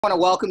Want to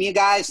welcome you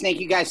guys. Thank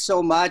you guys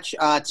so much.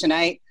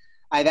 Tonight,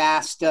 I've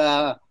asked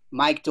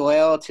Mike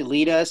Doyle to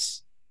lead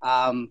us.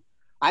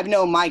 I've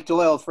known Mike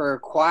Doyle for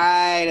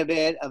quite a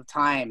bit of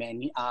time,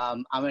 and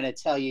I'm going to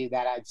tell you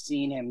that I've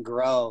seen him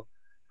grow.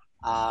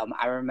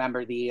 I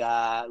remember the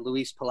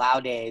Luis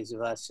Palau days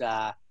of us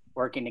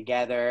working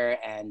together,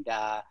 and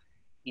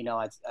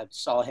I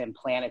saw him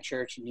plant a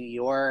church in New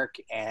York,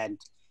 and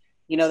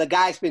the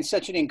guy's been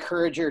such an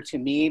encourager to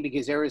me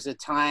because there was a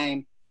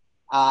time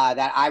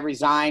that I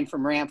resigned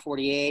from Ram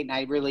 48, and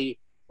I really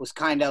was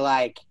kind of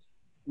like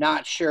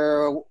not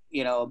sure,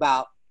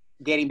 about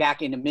getting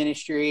back into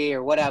ministry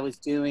or what I was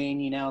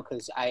doing,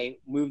 because I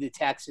moved to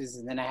Texas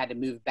and then I had to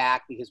move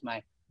back because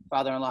my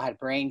father-in-law had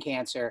brain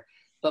cancer.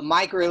 But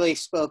Mike really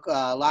spoke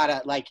a lot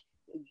of like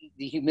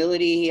the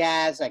humility he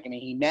has.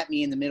 He met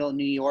me in the middle of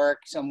New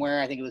York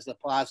somewhere. I think it was the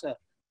Plaza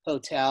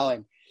Hotel,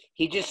 and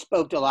he just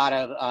spoke a lot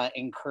of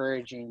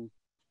encouraging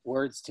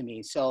words to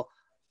me. So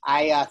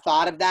I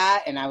thought of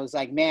that, and I was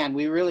like, man,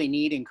 we really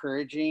need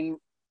encouraging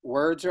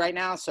words right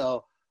now.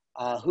 So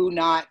who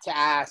not to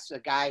ask a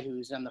guy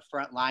who's on the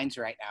front lines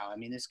right now? I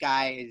mean, this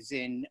guy is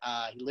he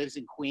lives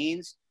in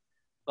Queens,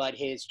 but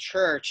his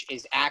church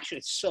is actually,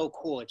 it's so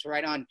cool. It's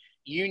right on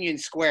Union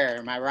Square.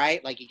 Am I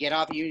right? Like you get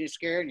off Union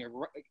Square and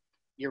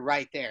you're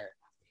right there.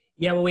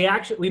 Yeah, well,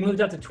 we moved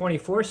up to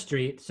 24th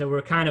Street, so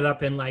we're kind of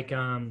up in like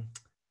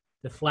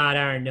the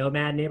Flatiron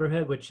Nomad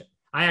neighborhood, which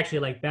I actually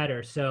like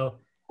better. So,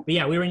 but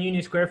yeah, we were in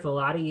Union Square for a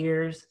lot of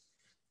years.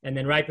 And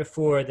then right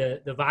before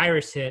the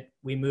virus hit,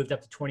 we moved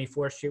up to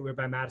 24th Street. We were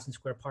by Madison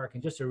Square Park,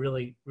 and just a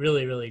really,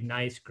 really, really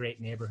nice,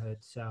 great neighborhood.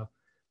 So,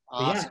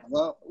 awesome.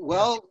 Yeah.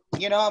 Well,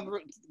 I'm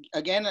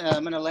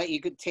going to let you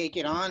take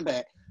it on,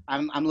 but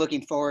I'm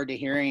looking forward to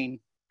hearing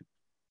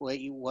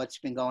what's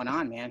been going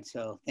on, man.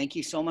 So thank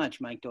you so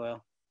much, Mike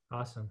Doyle.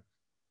 Awesome.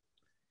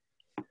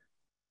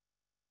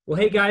 Well,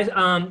 hey guys,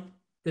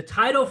 the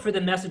title for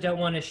the message I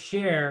want to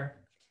share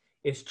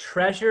is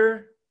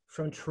Treasure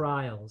from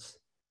Trials.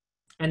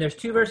 And there's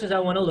two verses I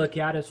want to look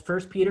at. It's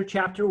 1 Peter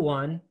chapter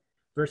 1,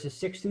 verses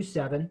 6 through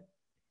 7.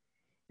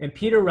 And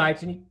Peter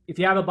writes, and if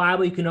you have a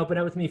Bible, you can open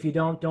it with me. If you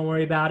don't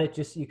worry about it.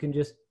 You can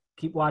just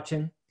keep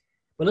watching.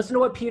 But listen to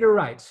what Peter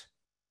writes.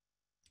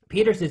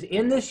 Peter says,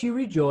 "In this you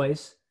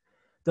rejoice,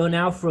 though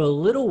now for a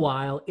little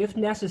while, if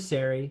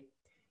necessary,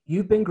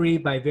 you've been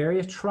grieved by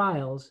various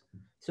trials,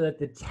 so that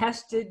the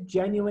tested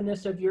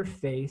genuineness of your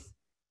faith,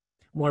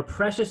 more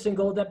precious than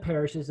gold that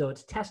perishes, though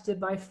it's tested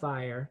by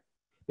fire,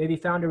 may be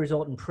found to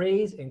result in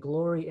praise and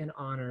glory and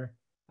honor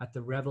at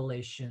the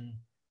revelation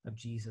of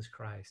Jesus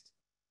Christ."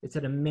 It's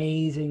an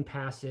amazing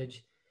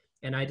passage,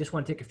 and I just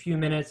want to take a few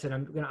minutes, and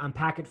I'm going to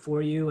unpack it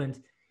for you.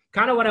 And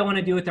kind of what I want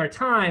to do with our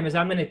time is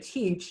I'm going to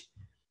teach,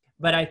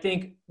 but I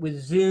think with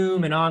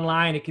Zoom and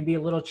online, it can be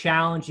a little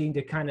challenging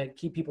to kind of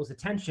keep people's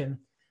attention.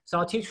 So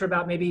I'll teach for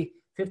about maybe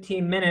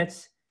 15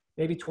 minutes,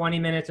 maybe 20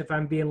 minutes if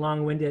I'm being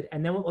long-winded.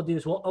 And then what we'll do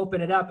is we'll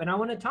open it up, and I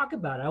want to talk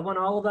about it. I want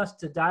all of us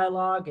to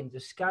dialogue and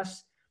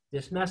discuss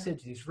this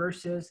message, these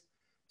verses.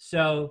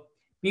 So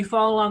be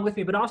following along with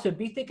me, but also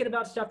be thinking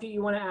about stuff that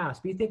you want to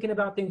ask. Be thinking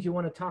about things you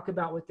want to talk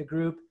about with the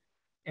group,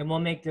 and we'll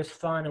make this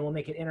fun, and we'll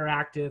make it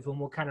interactive, and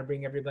we'll kind of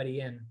bring everybody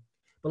in.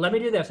 But let me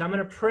do this. I'm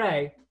going to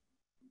pray,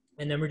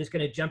 and then we're just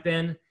going to jump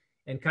in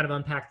and kind of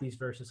unpack these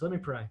verses. So let me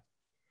pray.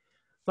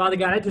 Father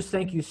God, I just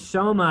thank you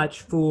so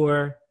much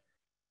for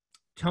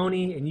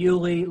Tony and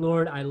Yuli.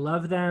 Lord, I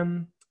love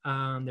them.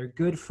 They're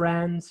good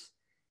friends.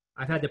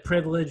 I've had the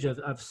privilege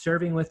of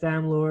serving with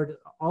them, Lord,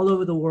 all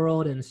over the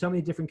world in so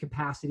many different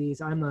capacities.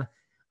 I'm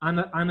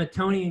a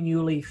Tony and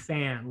Yuli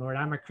fan, Lord.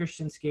 I'm a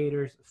Christian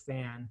Skaters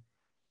fan.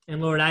 And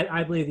Lord,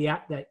 I believe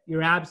that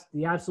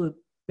the absolute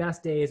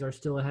best days are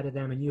still ahead of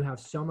them, and you have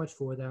so much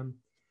for them.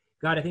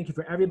 God, I thank you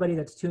for everybody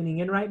that's tuning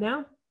in right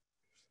now.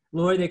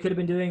 Lord, they could have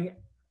been doing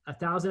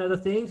 1,000 other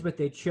things, but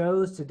they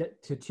chose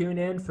to tune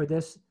in for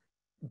this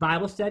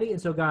Bible study.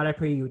 And so, God, I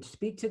pray you would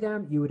speak to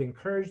them, you would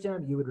encourage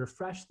them, you would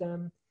refresh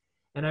them.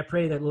 And I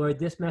pray that, Lord,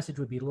 this message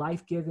would be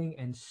life-giving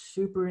and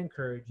super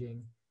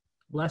encouraging.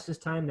 Bless this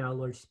time now,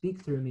 Lord.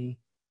 Speak through me.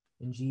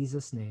 In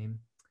Jesus' name,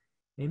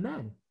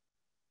 amen.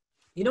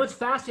 You know what's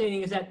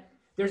fascinating is that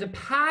there's a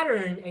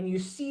pattern, and you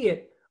see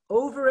it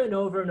over and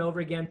over and over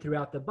again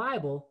throughout the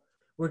Bible,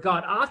 where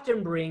God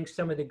often brings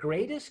some of the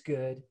greatest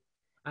good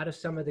out of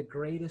some of the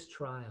greatest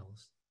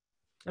trials.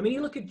 I mean,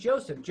 you look at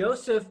Joseph.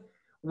 Joseph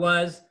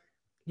was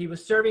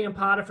serving in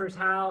Potiphar's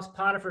house.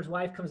 Potiphar's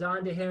wife comes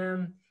on to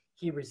him.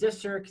 He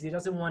resists her because he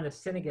doesn't want to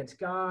sin against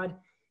God.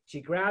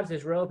 She grabs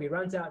his robe. He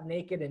runs out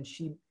naked, and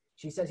she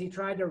says, he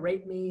tried to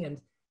rape me. And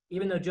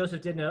even though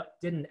Joseph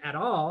didn't at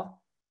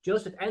all,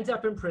 Joseph ends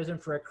up in prison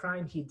for a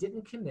crime he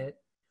didn't commit.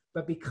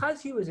 But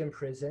because he was in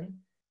prison,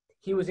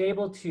 he was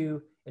able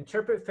to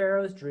interpret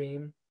Pharaoh's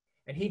dream,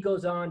 and he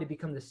goes on to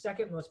become the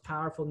second most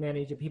powerful man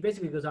in Egypt. He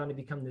basically goes on to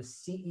become the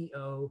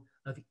CEO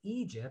of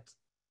Egypt.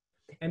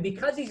 And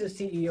because he's the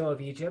CEO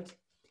of Egypt,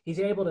 he's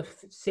able to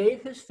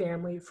save his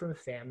family from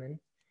famine.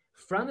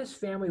 From his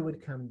family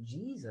would come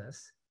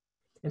Jesus.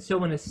 And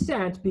so in a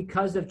sense,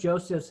 because of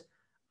Joseph's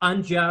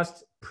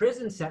unjust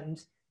prison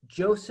sentence,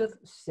 Joseph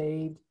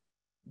saved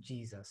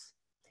Jesus.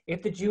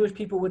 If the Jewish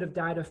people would have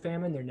died of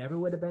famine, there never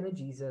would have been a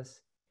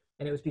Jesus.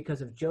 And it was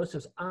because of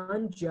Joseph's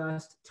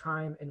unjust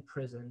time in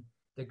prison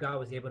that God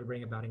was able to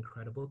bring about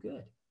incredible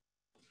good.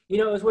 You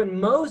know, it was when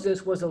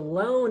Moses was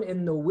alone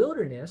in the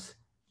wilderness,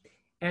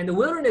 and the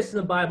wilderness in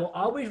the Bible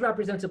always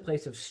represents a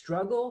place of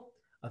struggle,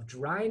 of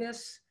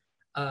dryness,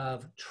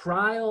 of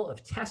trial,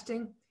 of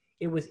testing.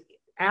 It was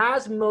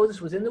as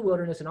Moses was in the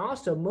wilderness, and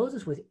also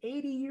Moses was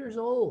 80 years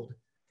old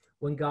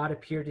when God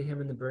appeared to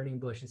him in the burning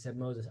bush and said,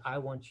 Moses, I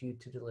want you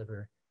to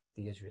deliver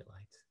the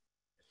Israelites.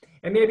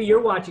 And maybe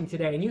you're watching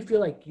today and you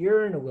feel like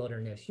you're in a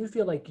wilderness. You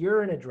feel like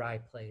you're in a dry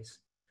place.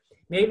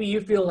 Maybe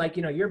you feel like,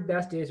 your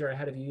best days are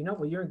ahead of you.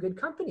 Well, you're in good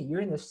company.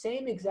 You're in the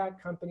same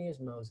exact company as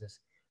Moses.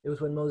 It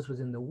was when Moses was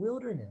in the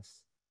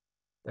wilderness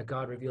that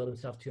God revealed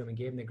himself to him and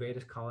gave him the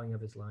greatest calling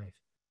of his life.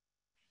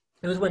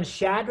 It was when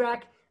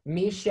Shadrach,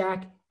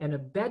 Meshach, and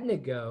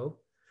Abednego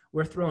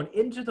were thrown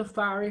into the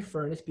fiery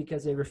furnace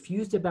because they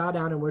refused to bow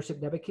down and worship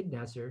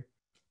Nebuchadnezzar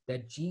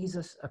that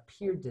Jesus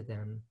appeared to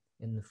them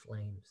in the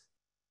flames.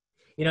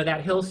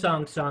 That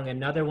Hillsong song,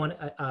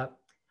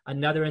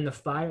 Another in the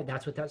Fire,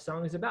 that's what that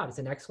song is about. It's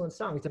an excellent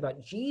song. It's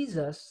about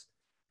Jesus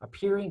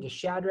appearing to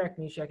Shadrach,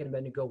 Meshach, and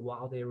Abednego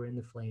while they were in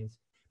the flames.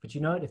 But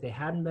you know what? If they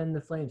hadn't been in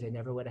the flames, they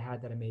never would have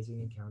had that amazing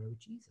encounter with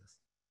Jesus.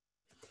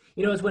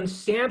 It was when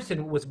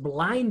Samson was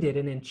blinded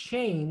and in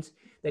chains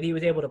that he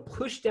was able to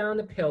push down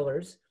the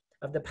pillars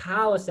of the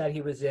palace that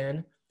he was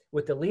in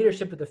with the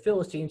leadership of the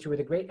Philistines, who were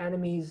the great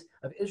enemies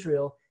of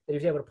Israel, that he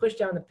was able to push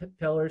down the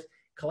pillars,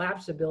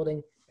 collapse the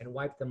building, and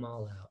wipe them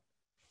all out.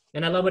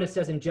 And I love what it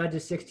says in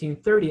Judges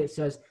 16:30. It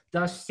says,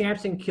 thus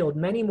Samson killed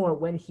many more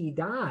when he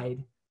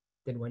died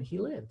than when he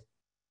lived.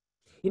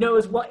 It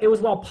was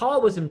while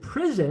Paul was in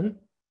prison,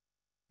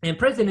 and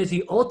prison is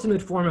the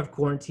ultimate form of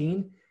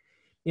quarantine.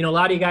 A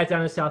lot of you guys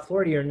down in South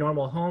Florida are in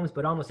normal homes,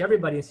 but almost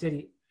everybody in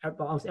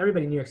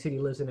New York City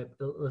lives in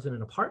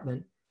an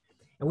apartment.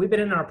 And we've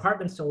been in our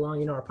apartments so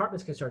long, our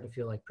apartments can start to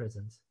feel like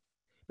prisons.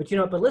 But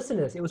listen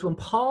to this. It was when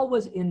Paul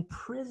was in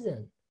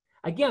prison,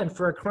 again,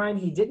 for a crime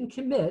he didn't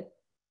commit,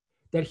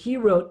 that he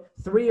wrote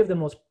four of the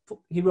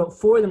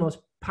most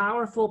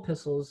powerful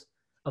epistles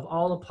of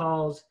all of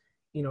Paul's,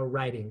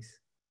 writings.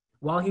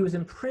 While he was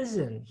in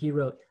prison, he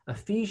wrote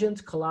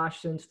Ephesians,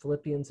 Colossians,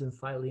 Philippians, and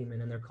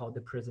Philemon, and they're called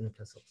the prison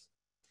epistles.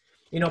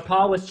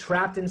 Paul was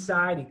trapped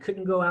inside. He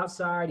couldn't go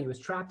outside. He was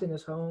trapped in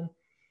his home.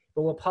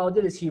 But what Paul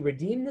did is he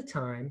redeemed the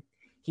time.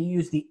 He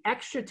used the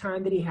extra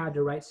time that he had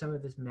to write some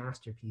of his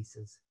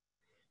masterpieces.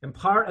 And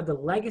part of the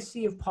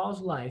legacy of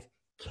Paul's life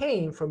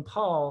came from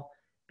Paul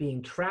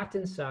being trapped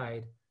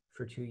inside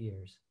for 2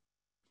 years.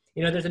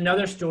 There's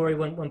another story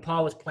when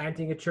Paul was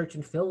planting a church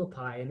in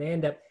Philippi, and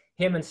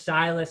him and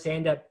Silas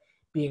end up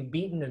being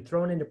beaten and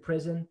thrown into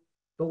prison.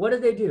 But what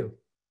did they do?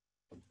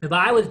 If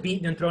I was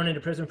beaten and thrown into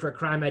prison for a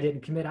crime I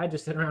didn't commit, I'd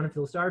just sit around and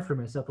feel sorry for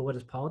myself. But what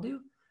does Paul do?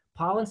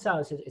 Paul and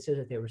Silas, it says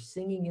that they were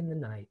singing in the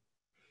night.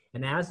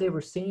 And as they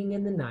were singing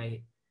in the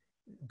night,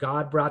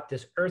 God brought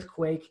this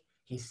earthquake.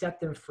 He set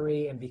them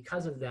free. And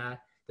because of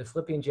that, the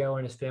Philippian jailer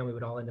and his family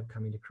would all end up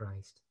coming to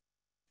Christ.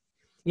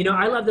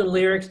 I love the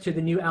lyrics to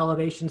the new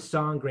Elevation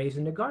song, Graves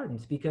into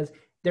Gardens, because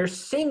they're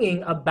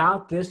singing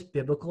about this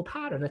biblical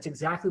pattern. That's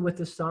exactly what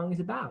this song is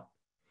about.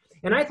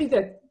 And I think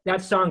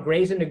that song,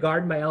 Graves into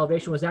Garden by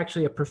Elevation, was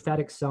actually a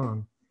prophetic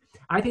song.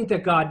 I think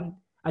that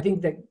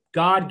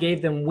God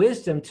gave them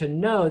wisdom to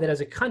know that as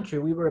a country,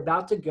 we were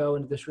about to go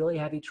into this really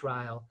heavy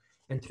trial.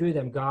 And through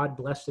them, God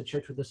blessed the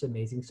church with this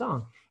amazing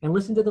song. And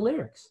listen to the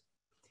lyrics.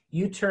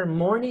 You turn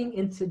mourning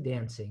into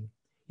dancing.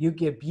 You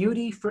give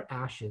beauty for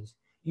ashes.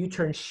 You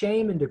turn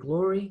shame into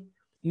glory.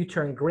 You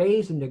turn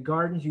graves into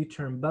gardens. You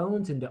turn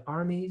bones into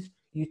armies.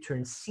 You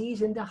turn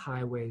seas into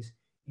highways.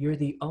 You're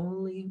the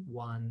only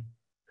one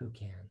who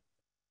can.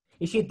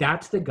 You see,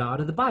 that's the God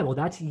of the Bible.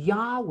 That's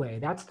Yahweh.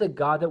 That's the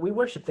God that we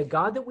worship. The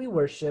God that we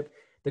worship,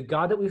 the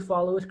God that we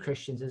follow as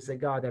Christians, is the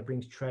God that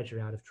brings treasure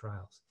out of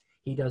trials.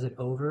 He does it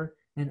over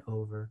and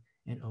over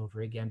and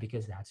over again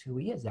because that's who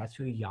he is. That's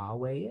who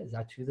Yahweh is.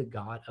 That's who the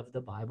God of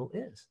the Bible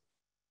is.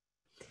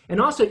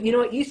 And also,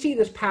 you see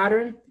this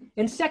pattern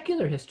in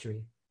secular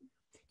history.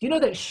 Do you know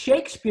that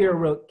Shakespeare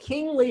wrote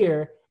King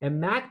Lear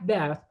and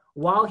Macbeth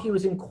while he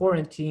was in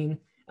quarantine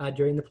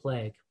during the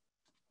plague?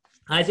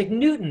 Isaac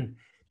Newton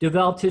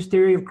developed his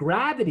theory of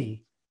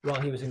gravity while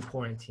he was in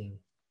quarantine.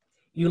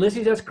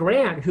 Ulysses S.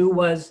 Grant, who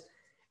was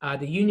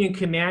the Union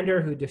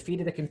commander who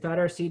defeated the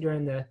Confederacy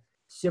during the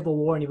Civil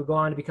War, and he would go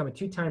on to become a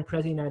 2-time president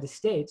of the United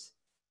States,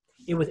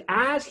 it was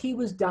as he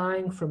was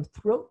dying from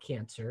throat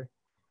cancer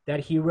that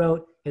he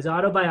wrote his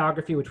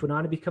autobiography, which went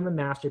on to become a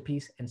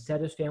masterpiece and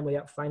set his family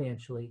up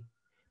financially.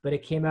 But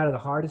it came out of the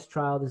hardest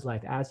trial of his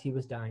life as he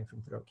was dying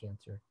from throat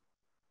cancer.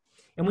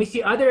 And we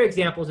see other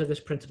examples of this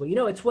principle.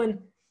 It's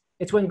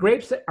when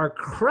grapes are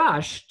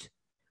crushed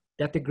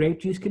that the grape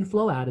juice can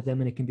flow out of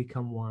them and it can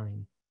become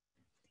wine.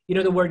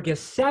 The word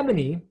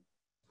Gethsemane,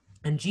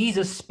 and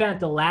Jesus spent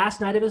the last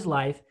night of his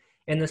life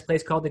in this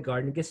place called the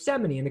Garden of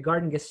Gethsemane. And the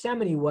Garden of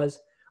Gethsemane was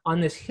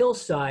on this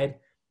hillside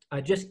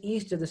just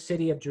east of the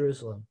city of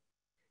Jerusalem.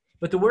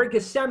 But the word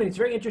Gethsemane, it's a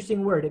very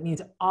interesting word. It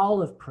means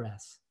olive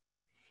press.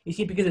 You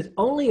see, because it's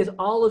only as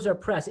olives are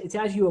pressed, it's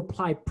as you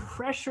apply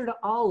pressure to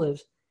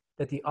olives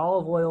that the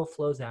olive oil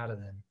flows out of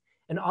them.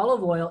 And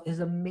olive oil is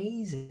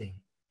amazing.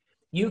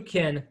 You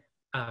can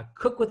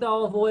cook with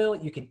olive oil.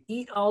 You can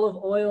eat olive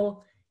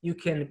oil. You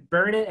can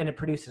burn it and it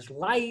produces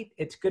light.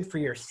 It's good for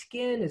your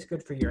skin. It's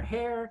good for your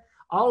hair.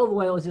 Olive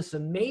oil is this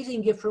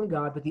amazing gift from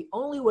God, but the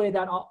only way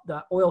that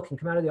the oil can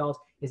come out of the olives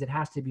is it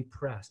has to be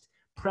pressed.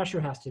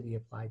 Pressure has to be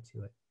applied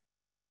to it.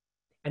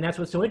 And that's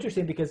what's so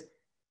interesting, because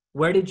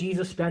where did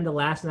Jesus spend the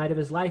last night of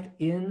his life?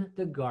 In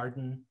the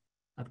Garden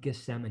of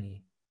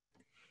Gethsemane.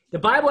 The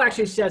Bible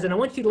actually says, and I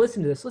want you to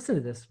listen to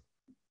this.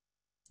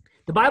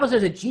 The Bible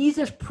says that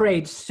Jesus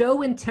prayed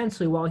so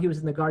intensely while he was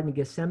in the Garden of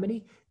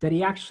Gethsemane that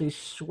he actually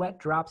sweat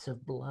drops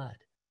of blood.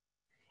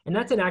 And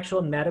that's an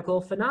actual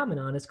medical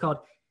phenomenon. It's called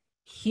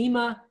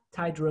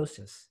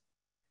hematidrosis.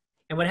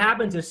 And what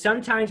happens is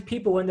sometimes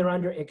people, when they're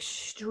under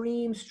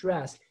extreme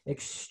stress,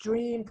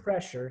 extreme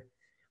pressure,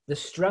 the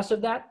stress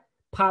of that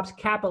pops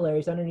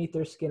capillaries underneath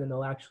their skin and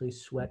they'll actually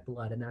sweat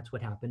blood. And that's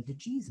what happened to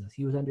Jesus.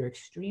 He was under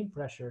extreme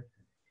pressure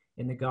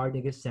in the Garden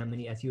of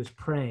Gethsemane as he was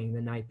praying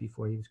the night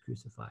before he was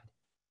crucified.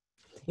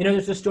 You know,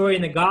 there's a story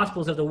in the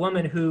Gospels of the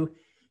woman who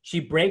she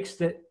breaks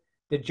the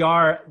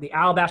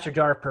alabaster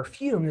jar of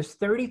perfume, this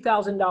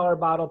 $30,000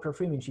 bottle of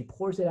perfume, and she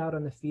pours it out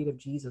on the feet of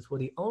Jesus. Well,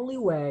 the only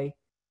way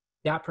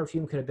that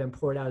perfume could have been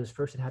poured out is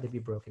first it had to be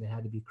broken, it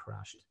had to be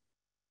crushed.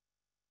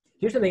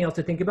 Here's something else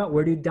to think about.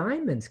 Where do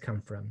diamonds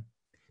come from?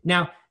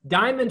 Now,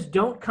 diamonds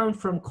don't come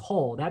from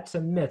coal. That's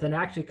a myth, and it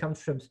actually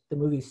comes from the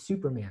movie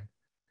Superman.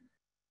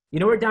 You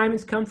know where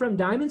diamonds come from?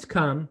 Diamonds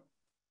come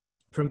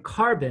from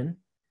carbon,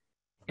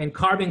 and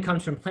carbon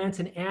comes from plants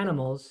and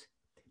animals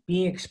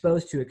being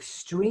exposed to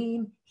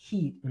extreme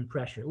heat and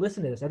pressure.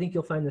 Listen to this. I think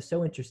you'll find this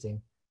so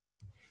interesting.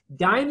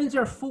 Diamonds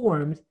are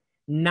formed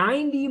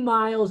 90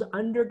 miles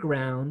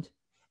underground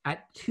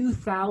at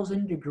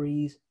 2,000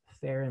 degrees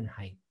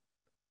Fahrenheit.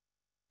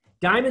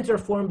 Diamonds are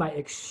formed by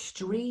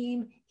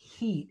extreme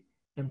heat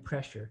and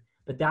pressure,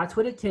 but that's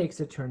what it takes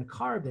to turn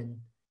carbon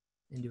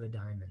into a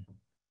diamond.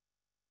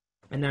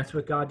 And that's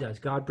what God does.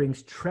 God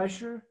brings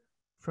treasure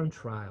from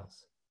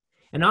trials.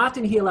 And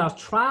often he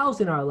allows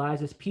trials in our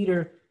lives, as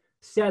Peter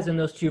says in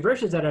those 2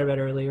 verses that I read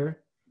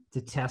earlier,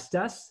 to test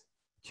us,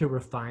 to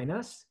refine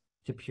us,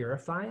 to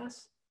purify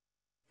us.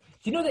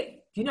 Do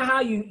you know how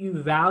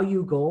you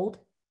value gold?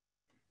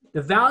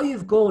 The value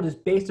of gold is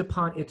based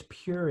upon its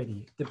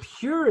purity. The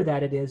purer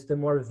that it is, the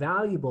more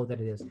valuable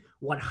that it is.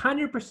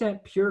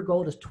 100% pure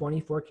gold is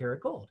 24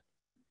 karat gold.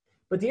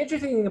 But the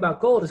interesting thing about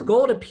gold is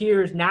gold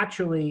appears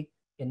naturally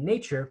in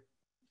nature,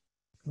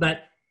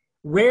 but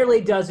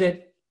rarely does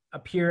it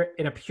appear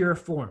in a pure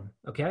form,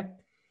 okay?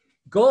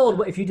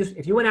 Gold, if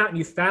you went out and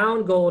you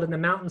found gold in the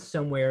mountains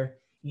somewhere,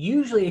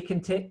 usually it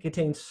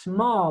contains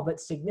small but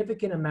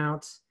significant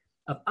amounts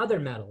of other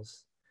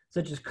metals,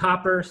 such as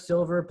copper,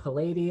 silver,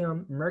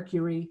 palladium,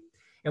 mercury.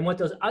 And what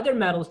those other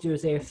metals do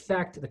is they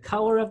affect the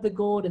color of the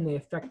gold and they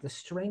affect the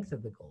strength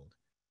of the gold.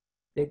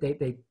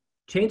 They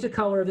change the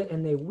color of it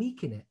and they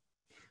weaken it.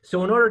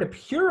 So in order to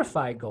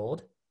purify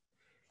gold,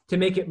 to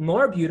make it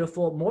more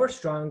beautiful, more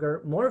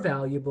stronger, more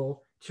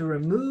valuable, to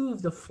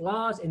remove the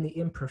flaws and the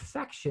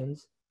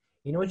imperfections,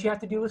 you know what you have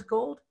to do with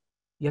gold?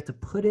 You have to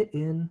put it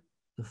in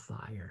the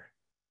fire.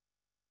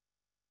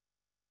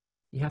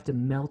 You have to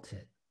melt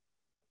it.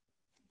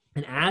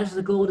 And as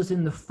the gold is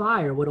in the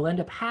fire, what will end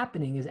up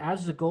happening is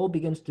as the gold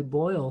begins to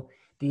boil,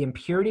 the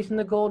impurities in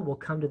the gold will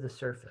come to the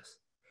surface.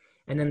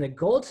 And then the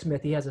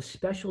goldsmith, he has a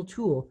special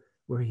tool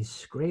where he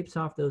scrapes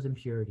off those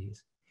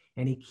impurities.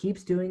 And he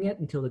keeps doing it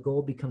until the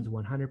gold becomes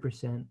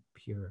 100%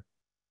 pure.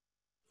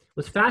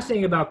 What's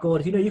fascinating about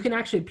gold is, you can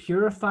actually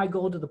purify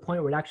gold to the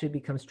point where it actually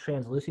becomes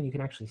translucent. You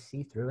can actually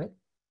see through it.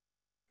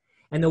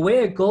 And the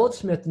way a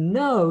goldsmith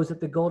knows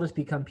that the gold has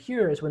become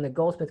pure is when the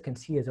goldsmith can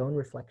see his own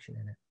reflection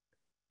in it.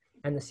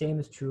 And the same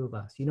is true of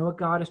us. You know what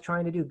God is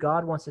trying to do?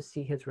 God wants to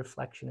see his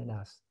reflection in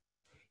us.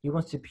 He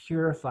wants to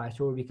purify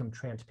so we become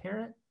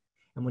transparent.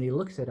 And when he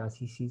looks at us,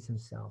 he sees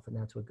himself. And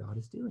that's what God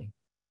is doing.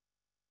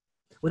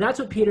 Well, that's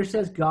what Peter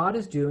says God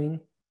is doing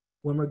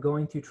when we're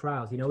going through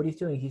trials. You know what he's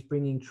doing? He's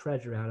bringing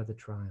treasure out of the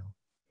trial.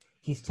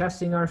 He's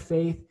testing our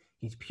faith.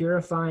 He's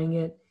purifying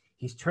it.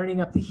 He's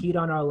turning up the heat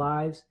on our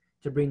lives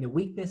to bring the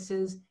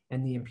weaknesses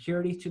and the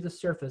impurities to the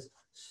surface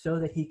so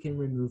that he can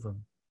remove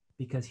them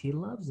because he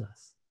loves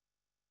us.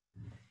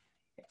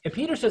 And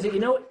Peter says, you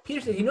know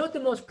what the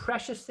most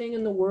precious thing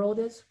in the world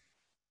is?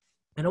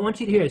 And I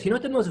want you to hear this. You know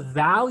what the most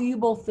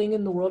valuable thing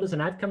in the world is?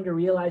 And I've come to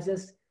realize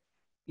this,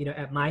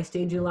 at my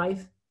stage of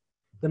life.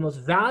 The most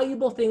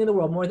valuable thing in the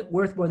world,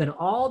 worth more than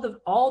all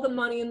the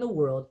money in the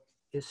world,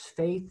 is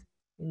faith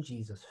in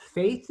Jesus.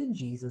 Faith in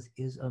Jesus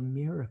is a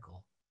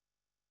miracle.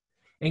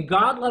 And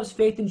God loves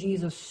faith in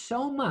Jesus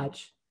so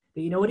much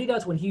that you know what he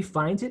does when he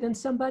finds it in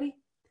somebody?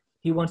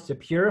 He wants to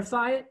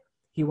purify it,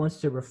 he wants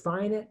to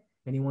refine it,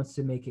 and he wants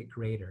to make it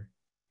greater.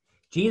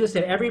 Jesus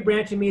said, every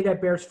branch in me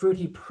that bears fruit,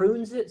 he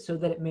prunes it so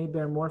that it may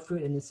bear more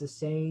fruit, and it's the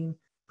same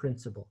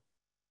principle.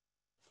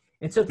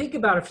 And so think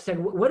about it for a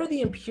second. What are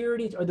the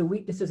impurities or the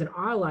weaknesses in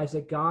our lives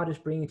that God is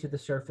bringing to the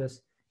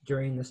surface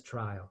during this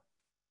trial?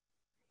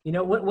 You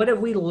know, what have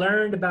we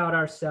learned about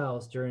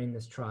ourselves during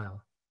this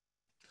trial?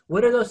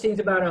 What are those things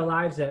about our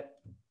lives that,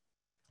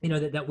 you know,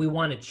 that we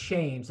want to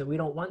change, that we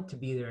don't want to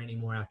be there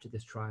anymore after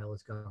this trial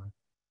is gone?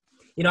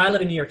 You know, I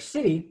live in New York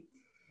City,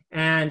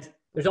 and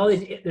there's all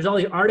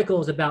these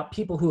articles about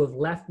people who have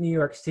left New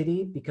York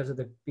City because of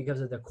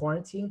the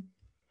quarantine,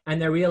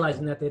 and they're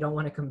realizing that they don't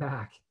want to come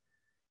back.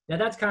 Now,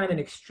 that's kind of an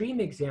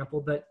extreme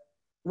example, but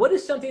what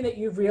is something that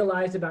you've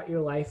realized about your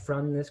life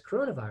from this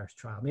coronavirus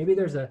trial? Maybe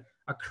there's a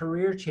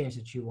career change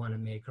that you want to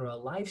make, or a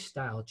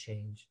lifestyle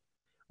change,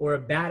 or a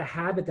bad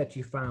habit that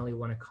you finally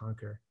want to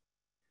conquer.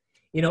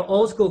 You know,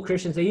 old school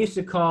Christians, they used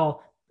to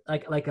call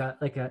like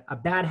a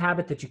bad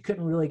habit that you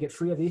couldn't really get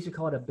free of. They used to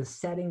call it a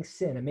besetting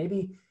sin. And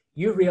maybe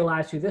you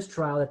realize through this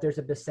trial that there's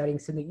a besetting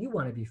sin that you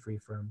want to be free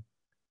from.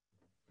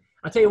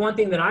 I'll tell you one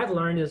thing that I've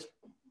learned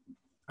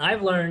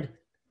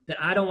that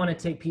I don't want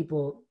to take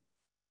people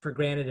for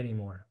granted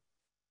anymore.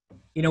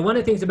 You know, one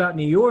of the things about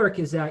New York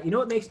is that, you know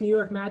what makes New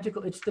York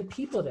magical? It's the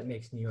people that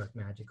makes New York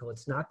magical.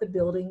 It's not the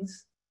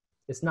buildings.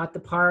 It's not the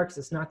parks.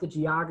 It's not the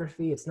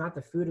geography. It's not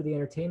the food or the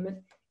entertainment.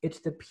 It's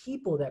the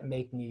people that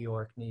make New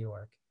York, New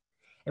York.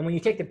 And when you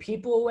take the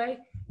people away,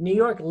 New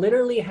York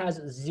literally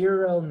has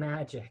zero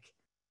magic.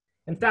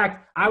 In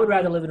fact, I would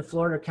rather live in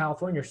Florida or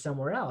California or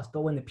somewhere else.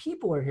 But when the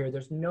people are here,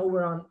 there's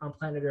nowhere on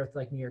planet Earth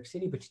like New York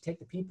City, but you take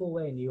the people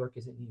away and New York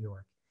isn't New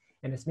York.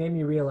 And it's made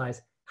me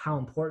realize how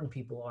important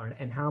people are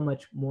and how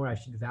much more I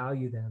should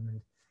value them.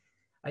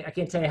 And I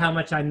can't tell you how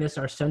much I miss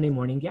our Sunday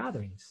morning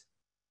gatherings.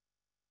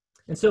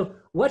 And so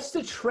what's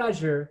the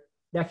treasure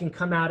that can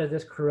come out of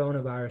this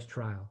coronavirus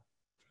trial?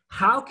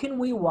 How can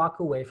we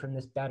walk away from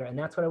this better? And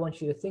that's what I want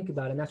you to think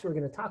about. And that's what we're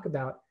going to talk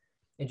about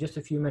in just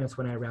a few minutes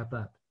when I wrap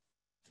up.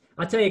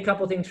 I'll tell you a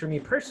couple things for me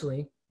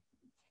personally.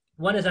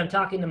 One is I'm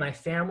talking to my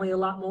family a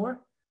lot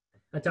more.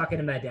 I'm talking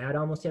to my dad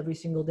almost every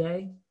single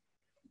day.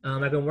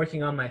 I've been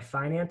working on my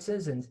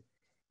finances, and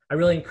I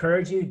really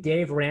encourage you.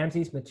 Dave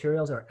Ramsey's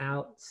materials are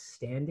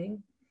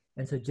outstanding.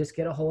 And so just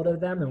get a hold of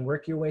them and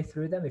work your way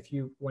through them if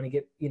you want to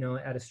get, you know,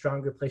 at a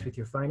stronger place with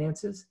your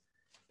finances.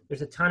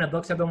 There's a ton of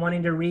books I've been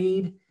wanting to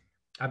read.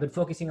 I've been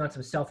focusing on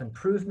some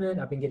self-improvement.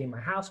 I've been getting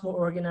my house more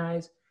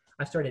organized.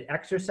 I started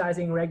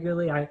exercising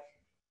regularly. I've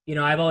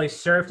always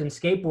surfed and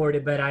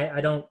skateboarded, but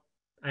I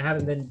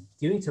haven't been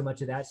doing so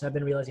much of that. So I've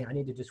been realizing I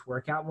need to just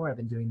work out more. I've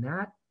been doing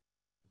that.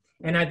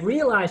 And I've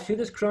realized through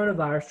this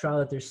coronavirus trial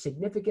that there's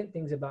significant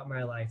things about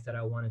my life that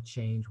I want to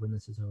change when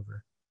this is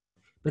over.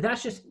 But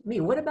that's just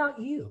me. What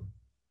about you?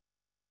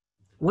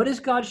 What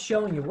is God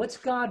showing you? What's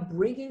God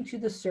bringing to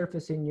the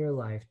surface in your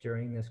life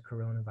during this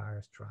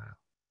coronavirus trial?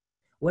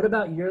 What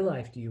about your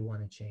life do you want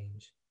to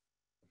change?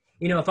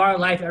 You know, if our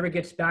life ever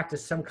gets back to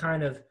some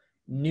kind of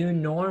new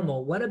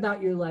normal, what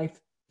about your life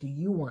do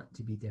you want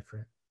to be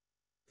different?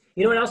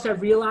 You know what else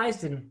I've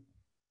realized, and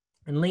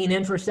lean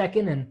in for a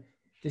second and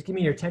just give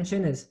me your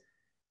attention, is,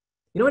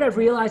 you know what I've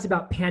realized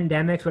about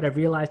pandemics, what I've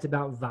realized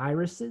about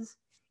viruses,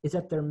 is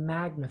that they're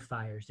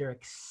magnifiers, they're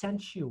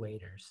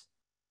accentuators.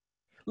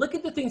 Look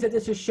at the things that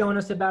this has shown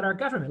us about our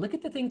government. Look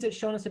at the things that's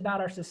shown us about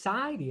our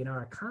society and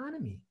our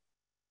economy.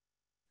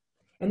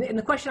 And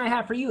the question I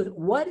have for you is,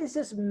 what is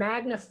this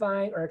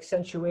magnifying or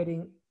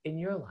accentuating in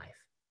your life?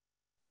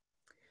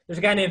 There's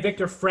a guy named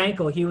Viktor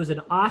Frankl. He was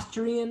an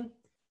Austrian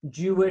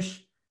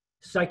Jewish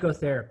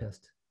psychotherapist.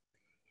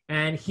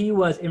 And he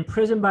was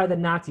imprisoned by the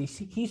Nazis.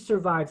 He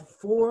survived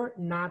 4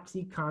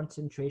 Nazi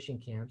concentration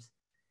camps.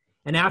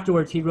 And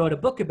afterwards, he wrote a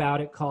book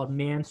about it called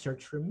Man's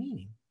Search for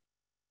Meaning.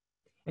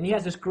 And he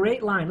has this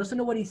great line. Listen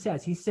to what he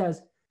says. He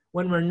says,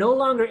 when we're no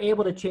longer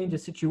able to change a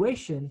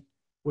situation,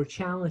 we're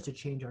challenged to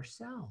change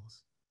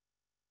ourselves.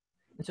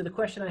 And so the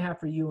question I have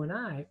for you and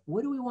I,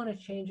 what do we want to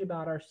change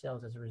about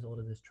ourselves as a result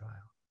of this trial?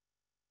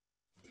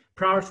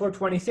 Proverbs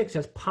 4:26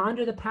 says,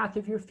 ponder the path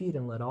of your feet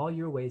and let all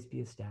your ways be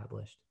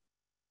established.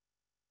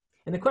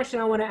 And the question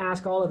I want to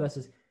ask all of us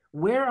is,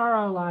 where are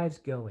our lives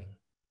going?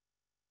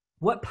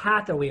 What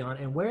path are we on?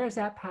 And where is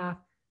that path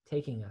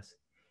taking us?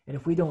 And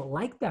if we don't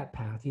like that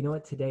path, you know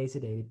what? Today is the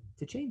day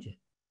to change it.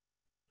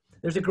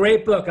 There's a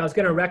great book. I was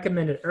going to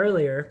recommend it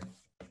earlier.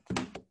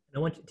 I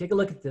want you to take a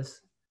look at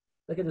this.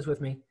 Look at this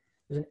with me.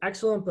 There's an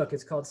excellent book.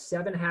 It's called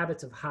 7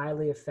 Habits of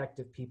Highly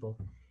Effective People.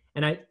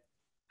 And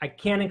I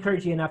can't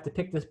encourage you enough to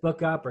pick this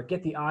book up or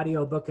get the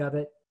audio book of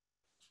it.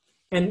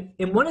 And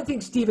one of the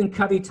things Stephen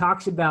Covey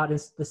talks about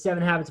is the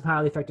 7 Habits of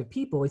Highly Effective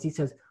People is he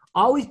says,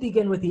 always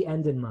begin with the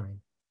end in mind.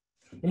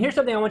 And here's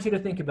something I want you to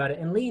think about it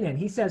and lean in.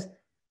 He says,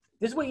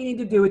 this is what you need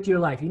to do with your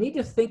life. You need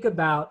to think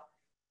about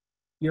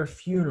your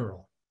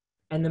funeral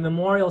and the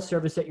memorial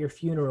service at your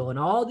funeral. And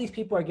all these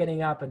people are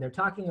getting up and they're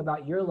talking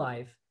about your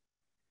life.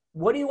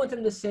 What do you want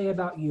them to say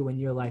about you when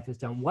your life is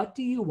done? What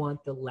do you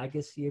want the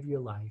legacy of your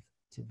life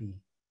to be?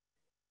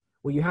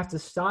 Well, you have to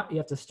start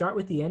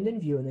with the end in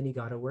view, and then you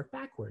got to work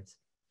backwards.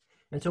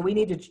 And so we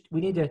need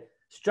to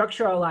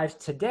structure our lives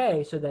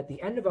today so that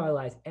the end of our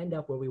lives end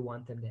up where we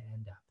want them to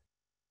end up.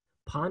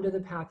 Ponder the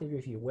path of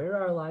your feet. Where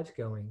are our lives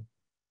going?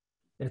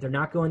 And if they're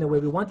not going the way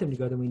we want them to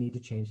go, then we need to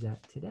change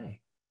that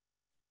today.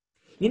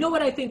 You know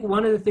what I think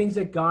one of the things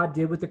that God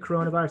did with the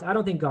coronavirus, I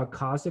don't think God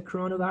caused the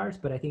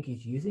coronavirus, but I think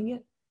he's using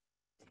it,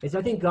 is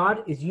I think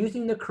God is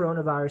using the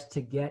coronavirus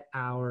to get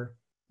our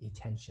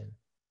attention.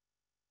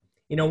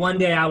 You know, one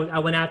day I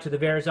went out to the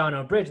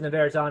Verrazano Bridge, and the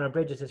Verrazano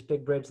Bridge is this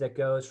big bridge that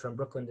goes from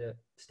Brooklyn to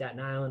Staten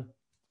Island.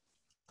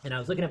 And I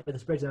was looking up at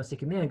this bridge, and I was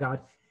thinking, man,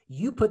 God,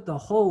 you put the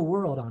whole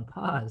world on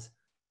pause.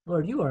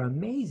 Lord, you are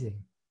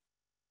amazing.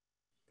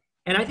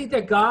 And I think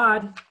that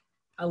God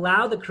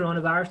allowed the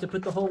coronavirus to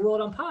put the whole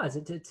world on pause,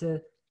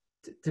 to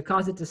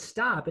cause it to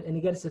stop and to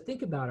get us to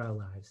think about our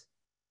lives.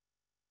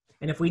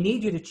 And if we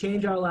need you to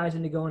change our lives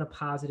and to go in a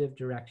positive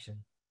direction.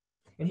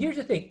 And here's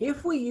the thing,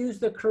 if we use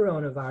the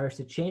coronavirus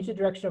to change the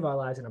direction of our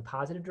lives in a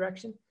positive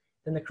direction,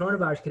 then the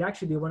coronavirus could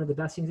actually be one of the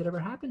best things that ever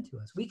happened to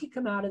us. We could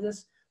come out of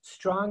this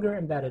stronger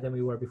and better than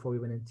we were before we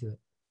went into it.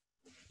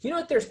 Do you know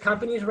that there's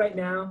companies right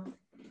now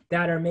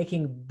that are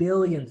making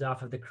billions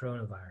off of the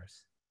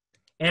coronavirus?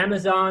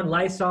 Amazon,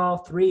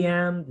 Lysol,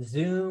 3M,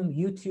 Zoom,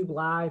 YouTube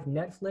Live,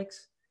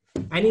 Netflix,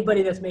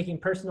 anybody that's making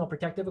personal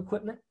protective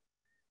equipment.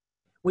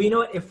 Well, you know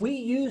what? If we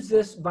use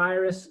this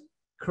virus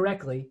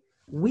correctly,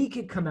 we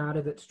could come out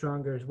of it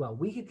stronger as well.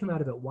 We could come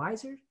out of it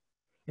wiser.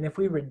 And if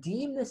we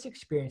redeem this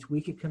experience,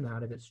 we could come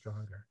out of it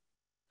stronger.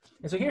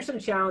 And so here's some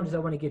challenges I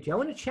want to give you. I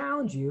want to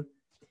challenge you,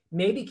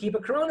 maybe keep a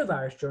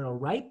coronavirus journal.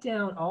 Write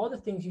down all the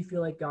things you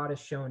feel like God has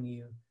shown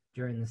you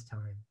during this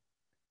time.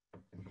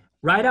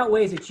 Write out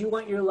ways that you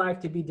want your life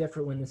to be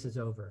different when this is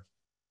over.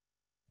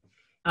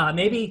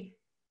 Maybe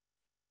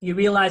you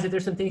realize that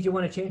there's some things you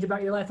want to change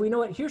about your life. Well, you know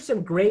what? Here's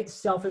some great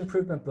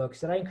self-improvement books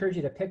that I encourage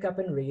you to pick up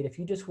and read if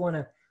you just want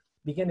to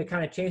begin to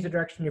kind of change the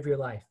direction of your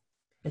life.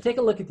 And take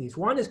a look at these.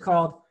 One is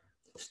called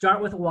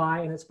Start With Why,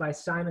 and it's by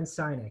Simon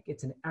Sinek.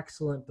 It's an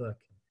excellent book.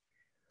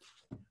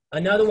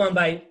 Another one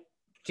by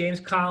James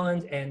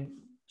Collins and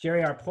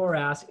Jerry R.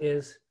 Porras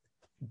is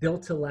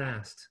Built to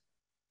Last.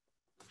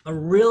 A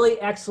really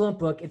excellent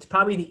book. It's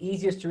probably the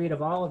easiest to read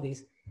of all of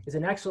these. Is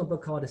an excellent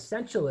book called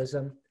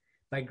Essentialism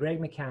by Greg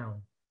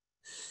McKeown.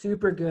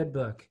 Super good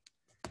book.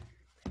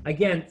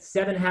 Again,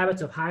 7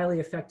 Habits of Highly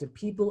Effective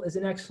People is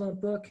an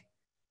excellent book.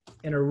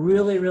 And a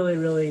really, really,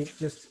 really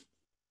just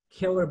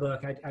killer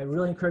book. I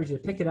really encourage you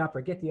to pick it up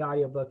or get the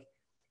audiobook.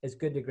 It's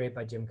Good to Great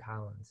by Jim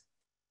Collins.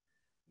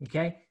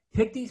 Okay?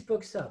 Pick these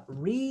books up.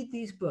 Read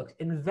these books.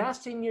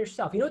 Invest in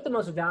yourself. You know what the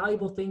most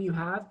valuable thing you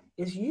have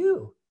is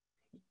you.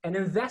 And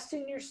invest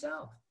in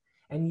yourself.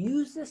 And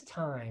use this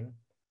time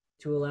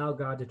to allow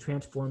God to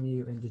transform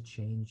you and to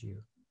change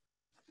you.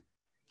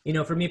 You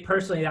know, for me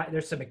personally,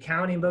 there's some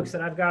accounting books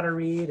that I've got to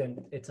read,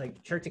 and it's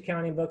like church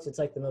accounting books. It's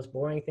like the most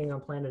boring thing on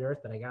planet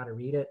Earth, but I got to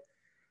read it.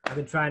 I've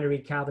been trying to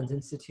read Calvin's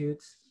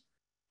Institutes.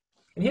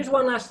 And here's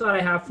one last thought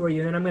I have for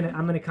you, and I'm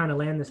gonna kind of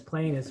land this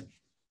plane is,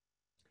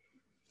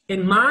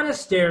 in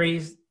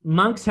monasteries,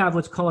 monks have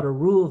what's called a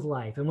rule of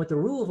life. And what the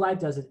rule of life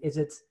does is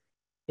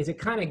it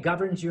kind of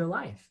governs your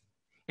life.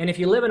 And if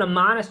you live in a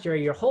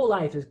monastery, your whole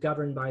life is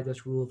governed by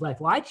this rule of life.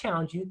 Well, I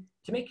challenge you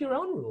to make your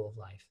own rule of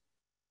life.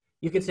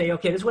 You could say,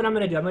 okay, this is what I'm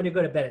going to do. I'm going to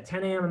go to bed at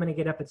 10 a.m. I'm going to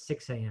get up at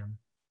 6 a.m.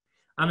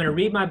 I'm going to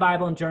read my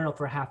Bible and journal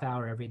for a half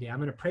hour every day. I'm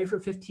going to pray for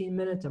 15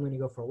 minutes. I'm going to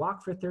go for a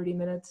walk for 30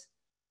 minutes.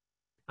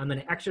 I'm going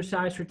to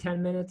exercise for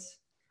 10 minutes.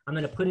 I'm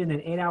going to put in an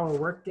 8-hour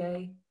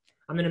workday.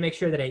 I'm going to make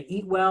sure that I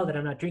eat well, that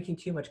I'm not drinking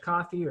too much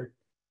coffee, or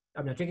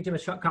I'm not drinking too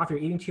much coffee or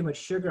eating too much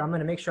sugar. I'm going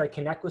to make sure I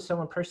connect with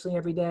someone personally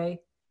every day.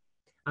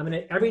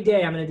 Every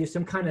day I'm going to do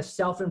some kind of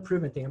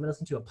self-improvement thing. I'm going to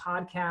listen to a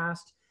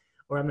podcast,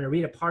 or I'm going to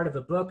read a part of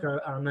a book,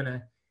 or I'm going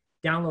to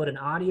download an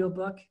audio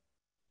book.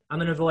 I'm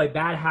going to avoid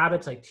bad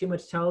habits like too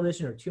much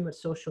television or too much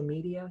social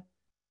media.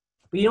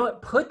 But you know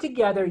what? Put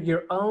together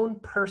your own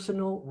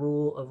personal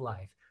rule of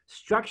life.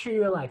 Structure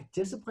your life,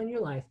 discipline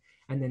your life,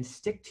 and then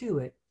stick to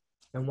it,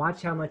 and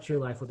watch how much your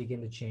life will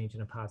begin to change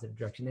in a positive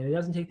direction. And it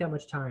doesn't take that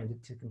much time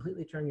to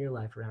completely turn your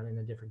life around in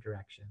a different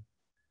direction.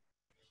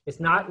 It's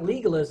not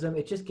legalism.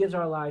 It just gives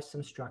our lives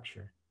some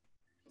structure.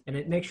 And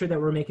it makes sure that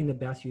we're making the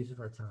best use of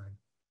our time.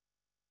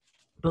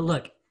 But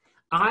look,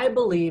 I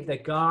believe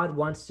that God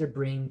wants to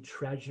bring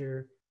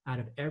treasure out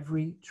of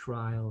every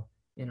trial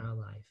in our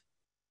life.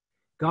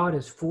 God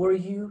is for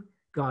you,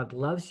 God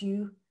loves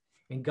you,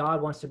 and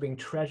God wants to bring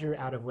treasure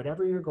out of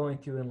whatever you're going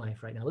through in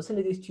life right now. Listen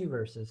to these 2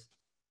 verses.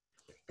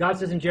 God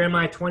says in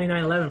Jeremiah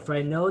 29:11, "For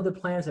I know the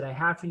plans that I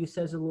have for you,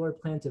 says the Lord,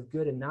 plans of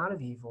good and not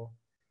of evil,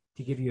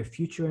 to give you a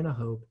future and a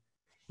hope."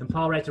 And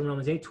Paul writes in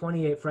Romans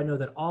 8:28, "For I know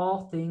that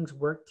all things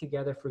work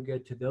together for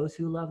good to those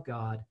who love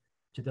God,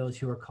 to those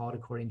who are called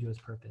according to his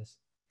purpose."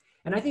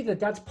 And I think that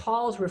that's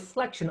Paul's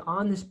reflection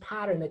on this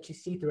pattern that you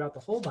see throughout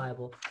the whole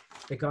Bible,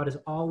 that God is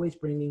always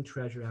bringing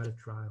treasure out of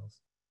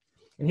trials.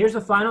 And here's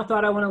the final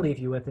thought I want to leave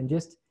you with, and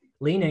just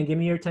lean in, give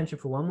me your attention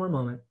for one more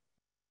moment.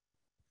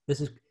 This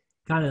is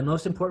kind of the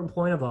most important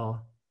point of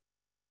all.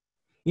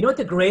 You know what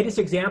the greatest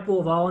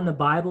example of all in the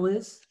Bible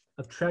is,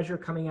 of treasure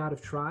coming out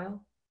of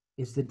trial?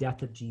 Is the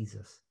death of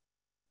Jesus.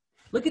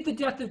 Look at the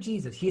death of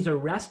Jesus. He's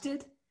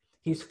arrested.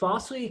 He's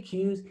falsely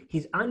accused.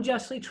 He's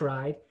unjustly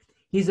tried.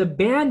 He's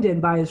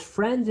abandoned by his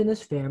friends and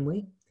his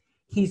family.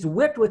 He's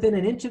whipped within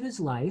an inch of his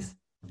life.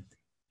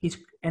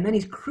 And then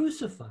he's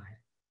crucified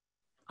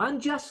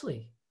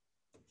unjustly.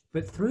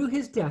 But through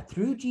his death,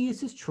 through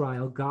Jesus'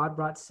 trial, God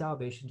brought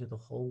salvation to the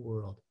whole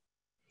world.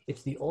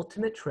 It's the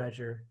ultimate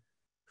treasure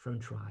from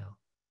trial.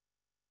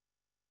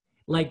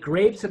 Like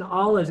grapes and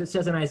olives, it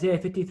says in Isaiah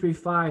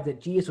 53:5 that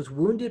Jesus was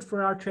wounded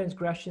for our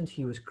transgressions.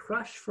 He was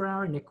crushed for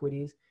our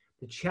iniquities.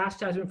 The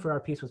chastisement for our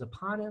peace was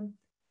upon him.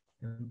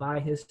 And by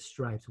his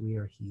stripes we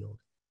are healed.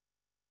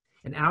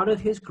 And out of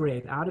his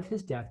grave, out of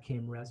his death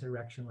came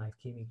resurrection life,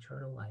 came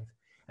eternal life.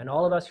 And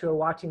all of us who are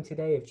watching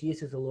today, if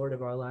Jesus is the Lord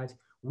of our lives,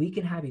 we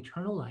can have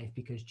eternal life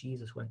because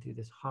Jesus went through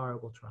this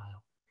horrible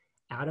trial.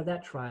 Out of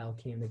that trial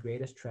came the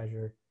greatest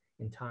treasure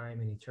in time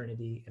and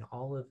eternity and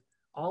all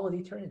of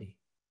eternity.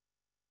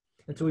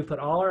 And so we put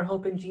all our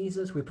hope in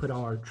Jesus. We put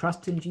all our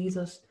trust in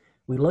Jesus.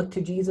 We look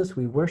to Jesus.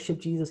 We worship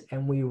Jesus,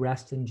 and we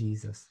rest in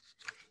Jesus.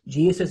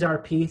 Jesus is our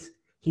peace.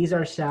 He's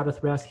our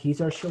Sabbath rest.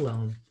 He's our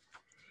shalom.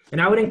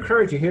 And I would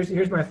encourage you,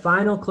 here's my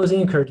final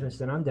closing encouragement,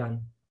 then I'm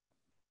done.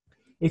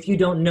 If you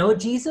don't know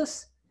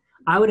Jesus,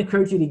 I would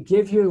encourage you to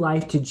give your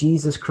life to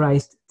Jesus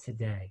Christ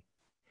today.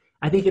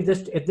 I think if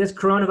this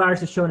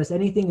coronavirus has shown us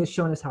anything, it's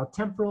shown us how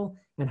temporal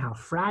and how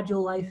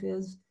fragile life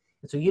is.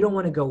 And so you don't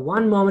want to go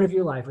one moment of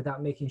your life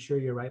without making sure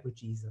you're right with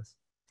Jesus.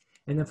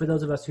 And then for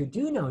those of us who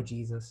do know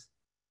Jesus,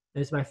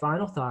 and it's my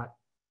final thought,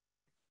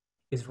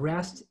 is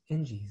rest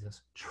in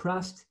Jesus.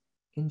 Trust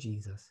in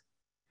Jesus.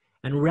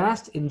 And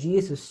rest in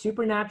Jesus'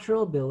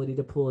 supernatural ability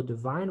to pull a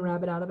divine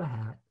rabbit out of a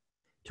hat,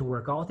 to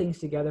work all things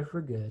together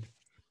for good,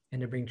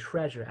 and to bring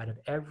treasure out of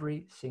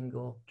every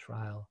single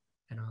trial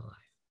in our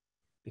life,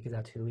 because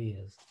that's who he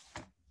is.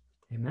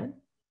 Amen?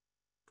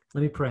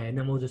 Let me pray, and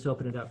then we'll just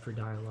open it up for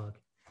dialogue.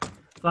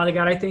 Father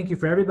God, I thank you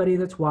for everybody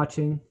that's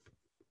watching.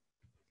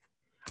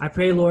 I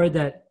pray, Lord,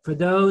 that for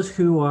those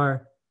who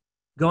are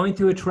going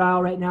through a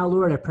trial right now,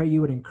 Lord, I pray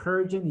you would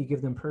encourage them, you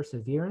give them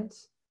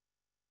perseverance.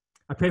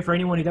 I pray for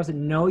anyone who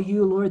doesn't know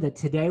you, Lord, that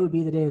today would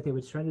be the day that they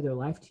would surrender their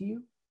life to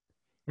you.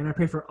 And I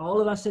pray for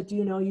all of us that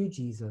do know you,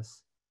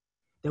 Jesus,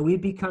 that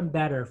we'd become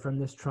better from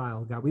this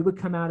trial, God. We would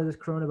come out of this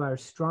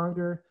coronavirus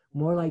stronger,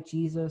 more like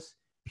Jesus,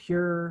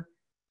 pure,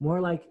 more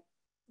like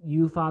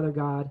you, Father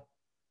God,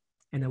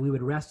 and that we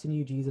would rest in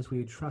you, Jesus. We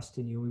would trust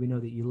in you. We would know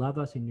that you love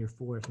us and you're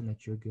for us and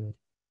that you're good.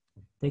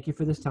 Thank you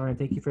for this time.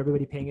 Thank you for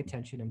everybody paying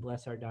attention, and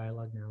bless our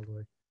dialogue now,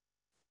 Lord.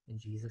 In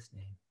Jesus'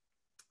 name,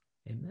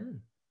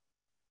 amen.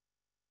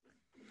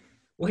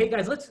 Well, hey,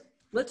 guys,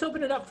 let's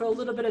open it up for a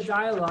little bit of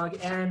dialogue,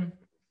 and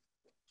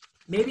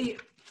maybe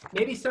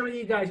some of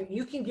you guys,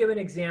 you can give an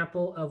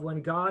example of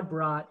when God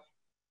brought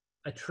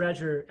a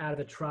treasure out of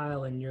a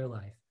trial in your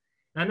life.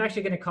 And I'm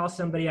actually going to call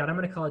somebody out. I'm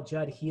going to call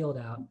Judd Healed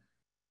out.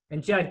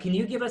 And Judd, can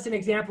you give us an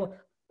example?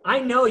 I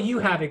know you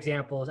have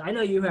examples. I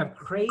know you have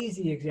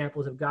crazy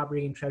examples of God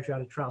bringing treasure out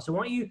of trial. So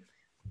why don't you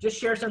just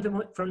share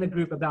something from the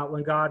group about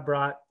when God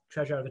brought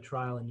treasure out of a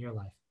trial in your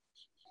life?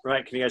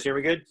 Right. Can you guys hear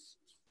me good?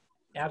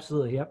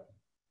 Absolutely. Yep.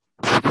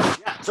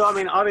 Yeah. So, I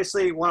mean,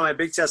 obviously, one of my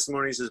big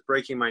testimonies is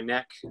breaking my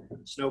neck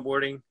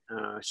snowboarding.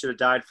 I should have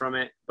died from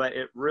it, but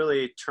it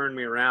really turned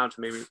me around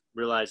to make me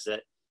realize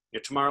that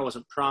tomorrow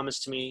wasn't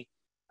promised to me.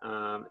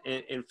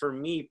 And for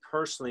me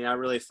personally, I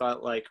really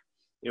felt like,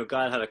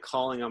 God had a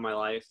calling on my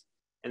life,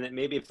 and that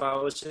maybe if I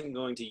wasn't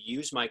going to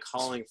use my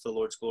calling for the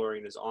Lord's glory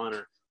and his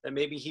honor, that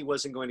maybe he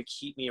wasn't going to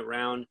keep me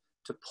around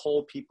to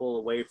pull people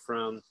away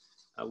from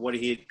what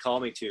he had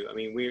called me to. I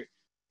mean,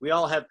 we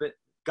all have been,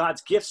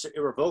 God's gifts are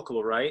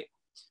irrevocable, right?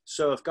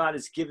 So if God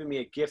has given me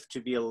a gift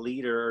to be a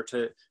leader or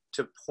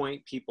to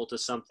point people to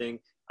something,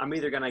 I'm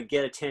either going to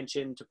get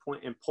attention to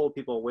point and pull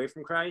people away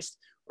from Christ,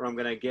 or I'm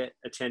going to get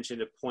attention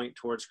to point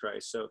towards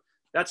Christ. So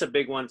that's a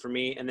big one for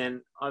me. And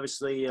then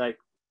obviously, like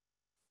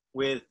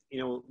with,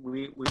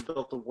 we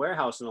built a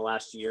warehouse in the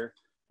last year,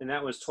 and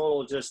that was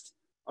total just,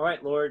 all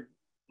right, Lord,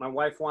 my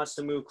wife wants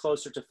to move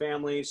closer to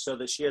family so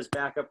that she has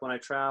backup when I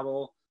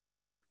travel.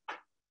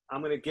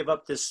 I'm going to give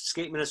up this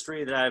skate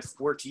ministry that I've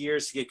worked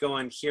years to get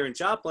going here in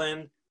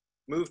Joplin,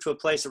 move to a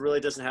place that really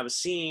doesn't have a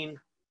scene,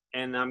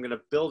 and I'm going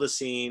to build a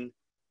scene,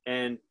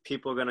 and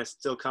people are going to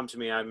still come to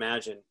me, I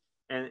imagine.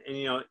 And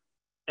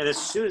as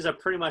soon as I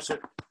pretty much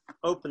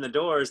opened the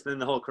doors, then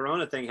the whole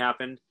Corona thing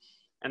happened.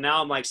 And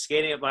now I'm like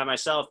skating it by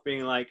myself,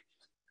 being like,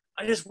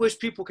 I just wish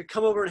people could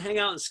come over and hang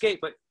out and skate.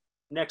 But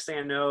next thing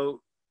I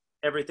know,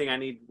 everything I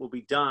need will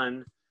be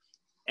done.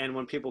 And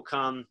when people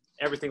come,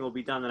 everything will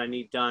be done that I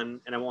need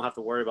done, and I won't have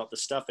to worry about the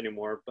stuff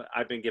anymore. But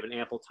I've been given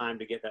ample time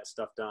to get that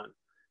stuff done.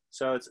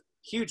 So it's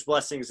huge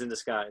blessings in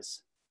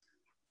disguise.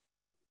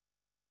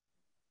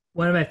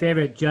 One of my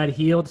favorite Judd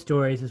Healed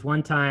stories is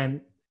one time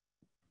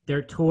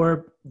their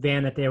tour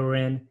van that they were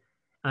in,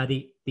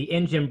 the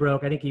engine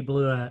broke. I think he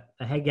blew a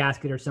head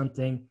gasket or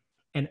something.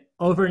 And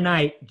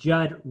overnight,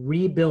 Judd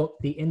rebuilt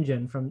the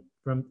engine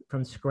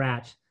from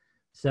scratch.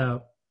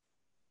 So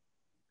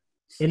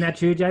isn't that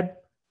true, Judd?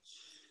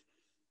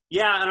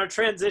 Yeah, and our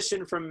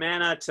transition from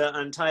Manna to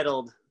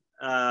Untitled,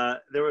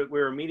 we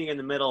were meeting in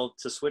the middle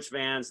to switch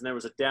vans, and there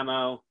was a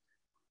demo.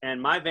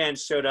 and my van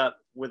showed up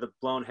with a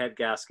blown head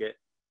gasket.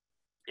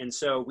 And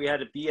so we had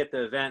to be at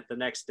the event the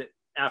next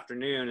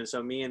afternoon. And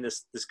so me and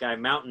this guy,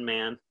 Mountain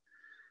Man,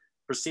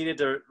 proceeded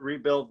to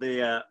rebuild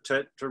to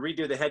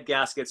redo the head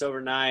gaskets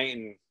overnight.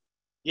 And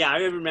yeah, I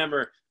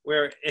remember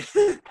where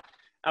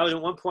I was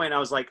at one point, I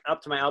was like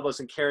up to my elbows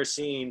in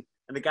kerosene,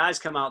 and the guys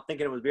come out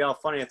thinking it would be all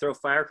funny to throw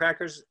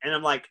firecrackers. And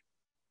I'm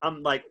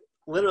like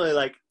literally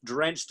like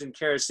drenched in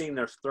kerosene.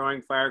 They're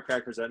throwing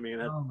firecrackers at me.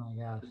 And Oh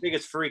my gosh. the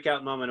biggest freak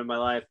out moment of my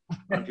life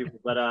on people.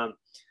 But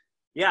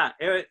yeah,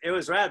 it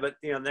was rad. But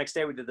the next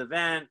day we did the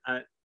event.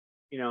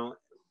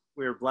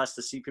 We were blessed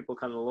to see people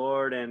come to the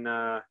Lord, and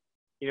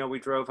we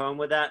drove home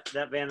with that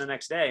van the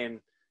next day, and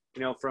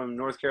from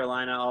North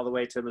Carolina all the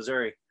way to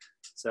Missouri.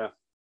 So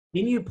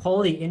Didn't you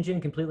pull the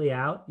engine completely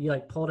out? You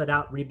like pulled it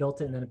out,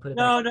 rebuilt it, and then put it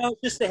no, back? no,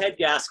 just the head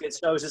gasket.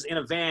 So it was just in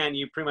a van.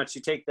 You pretty much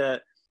take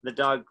the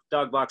dog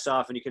box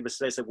off, and you can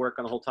basically work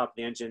on the whole top of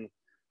the engine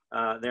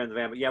there in the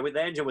van. But yeah,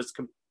 the engine was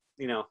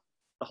the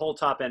whole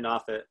top end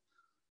off it.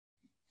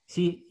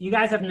 See, you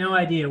guys have no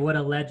idea what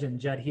a legend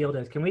Judd Heald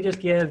is. Can we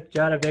just give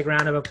Judd a big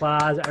round of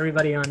applause?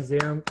 Everybody on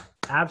Zoom,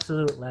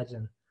 absolute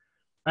legend.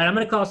 All right, I'm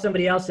going to call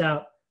somebody else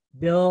out.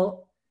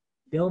 Bill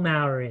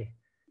Mowry.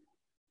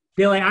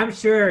 Billy, I'm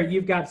sure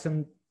you've got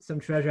some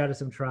treasure out of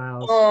some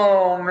trials.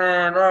 Oh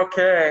man,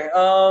 okay.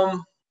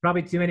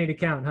 Probably too many to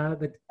count, huh?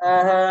 But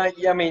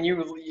Yeah, I mean,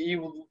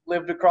 you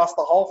lived across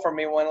the hall from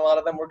me when a lot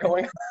of them were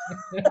going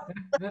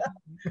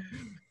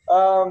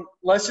on.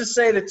 Let's just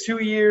say the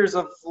 2 years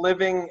of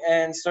living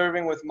and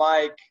serving with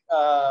Mike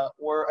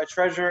were a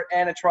treasure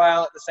and a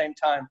trial at the same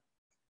time.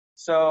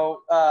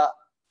 So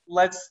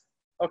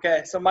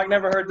so Mike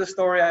never heard this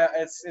story.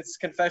 It's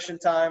confession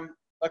time.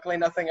 Luckily,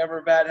 nothing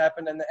ever bad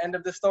happened in the end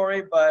of the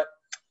story, but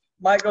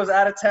Mike goes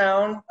out of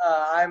town.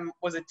 I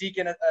was a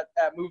deacon at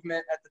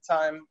Movement at the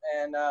time,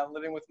 and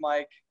living with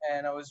Mike,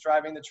 and I was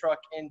driving the truck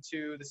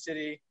into the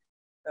city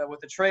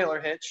with a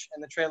trailer hitch,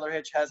 and the trailer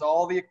hitch has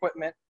all the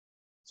equipment.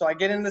 So I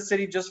get into the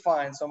city just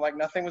fine. So I'm like,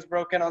 nothing was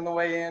broken on the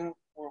way in.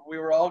 We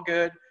were all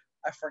good.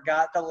 I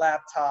forgot the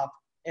laptop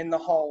in the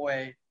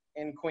hallway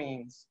in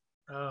Queens.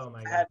 oh my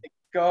I God. had to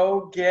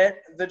go get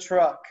the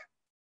truck,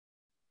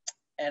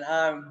 and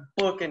I'm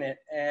booking it.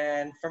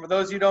 And for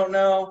those who don't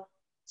know,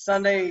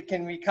 Sunday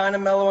can be kind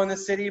of mellow in the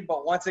city,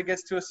 but once it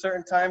gets to a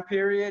certain time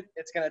period,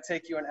 it's going to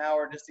take you an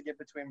hour just to get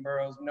between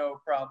boroughs, no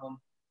problem.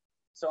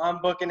 So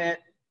I'm booking it.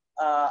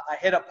 I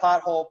hit a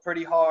pothole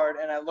pretty hard,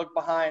 and I look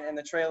behind, and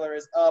the trailer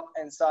is up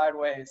and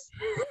sideways.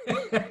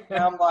 And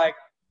I'm like,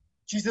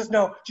 Jesus,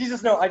 no,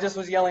 Jesus, no. I just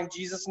was yelling,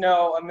 Jesus,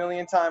 no, a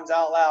million times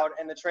out loud,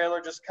 and the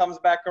trailer just comes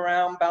back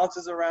around,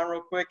 bounces around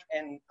real quick,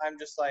 and I'm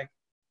just like,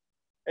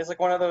 it's like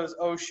one of those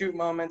oh shoot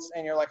moments,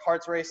 and you're like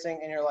heart's racing,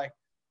 and you're like,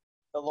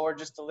 the Lord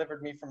just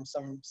delivered me from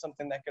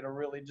something that could have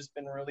really just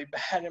been really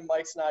bad, and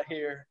Mike's not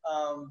here.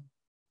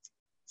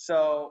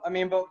 So I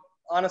mean, but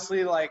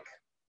honestly, like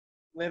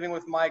living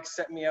with Mike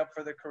set me up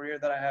for the career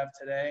that I have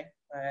today,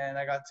 and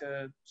I got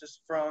to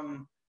just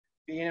from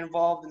being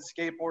involved in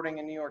skateboarding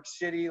in New York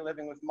City,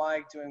 living with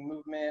Mike, doing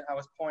Movement. I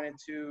was pointed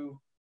to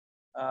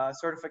a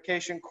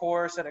certification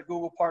course at a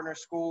Google partner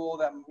school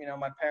that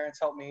my parents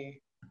helped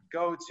me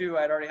go to.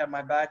 I'd already had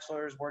my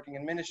bachelor's, working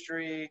in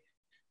ministry,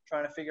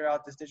 trying to figure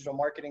out this digital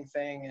marketing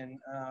thing. And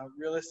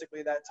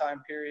realistically, that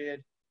time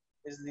period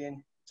is the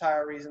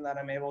entire reason that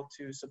I'm able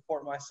to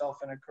support myself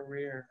in a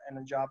career and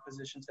a job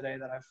position today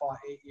that I fought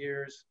 8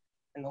 years.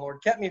 And the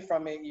Lord kept me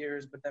from 8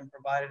 years, but then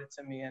provided it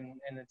to me. And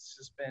it's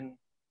just been,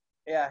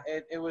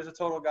 it was a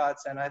total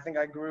godsend. I think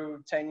I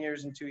grew 10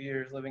 years in 2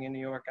 years living in New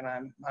York, and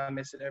I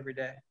miss it every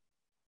day.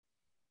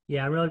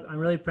 Yeah, I'm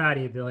really proud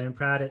of you, Billy. I'm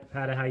proud of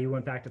how you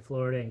went back to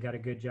Florida and got a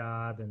good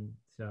job, and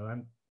so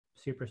I'm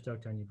super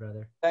stoked on you,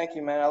 brother. Thank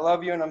you, man. I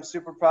love you, and I'm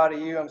super proud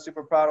of you. I'm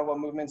super proud of what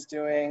Movement's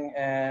doing,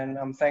 and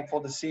I'm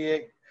thankful to see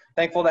it.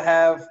 Thankful to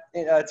have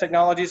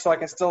technology so I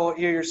can still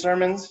hear your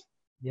sermons.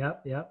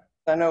 Yep.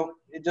 I know,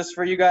 just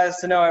for you guys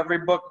to know, every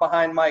book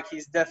behind Mike,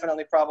 he's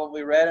definitely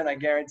probably read, and I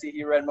guarantee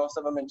he read most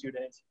of them in 2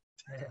 days.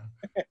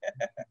 Yeah.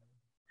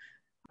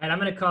 And I'm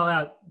going to call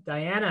out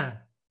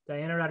Diana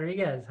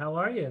Rodriguez. How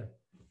are you?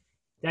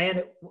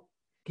 Diana,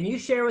 can you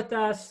share with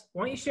us,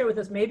 why don't you share with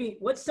us maybe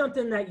what's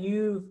something that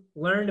you've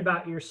learned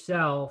about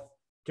yourself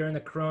during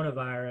the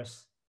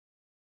coronavirus?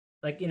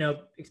 Like,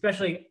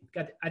 especially,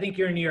 I think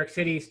you're in New York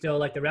City still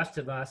like the rest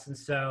of us. And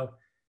so,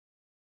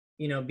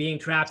 being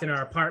trapped in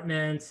our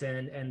apartments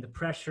and the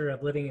pressure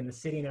of living in the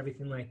city and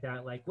everything like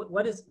that, like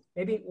what's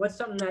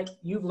something that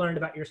you've learned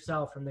about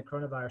yourself from the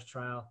coronavirus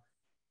trial,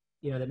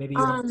 that maybe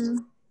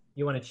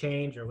you want to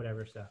change or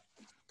whatever stuff?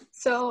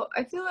 So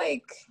I feel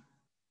like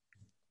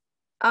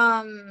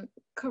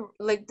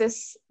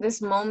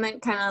this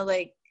moment kind of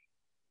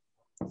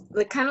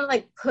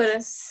put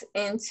us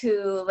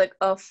into like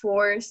a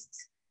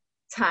forced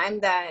time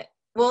that,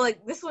 well,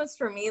 like this was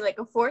for me like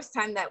a forced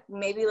time that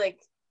maybe like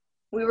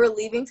we were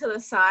leaving to the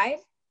side,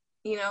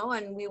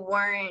 and we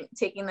weren't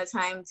taking the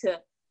time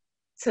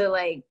to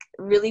like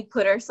really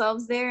put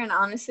ourselves there. And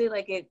honestly,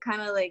 like it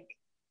kind of like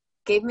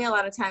gave me a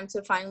lot of time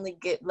to finally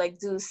get like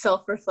do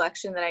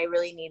self-reflection that I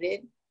really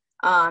needed.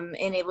 and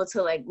able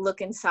to like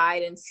look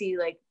inside and see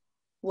like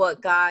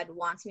what God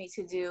wants me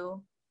to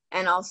do.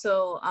 And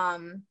also,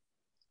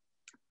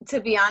 to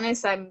be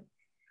honest,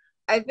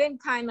 I've been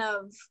kind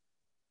of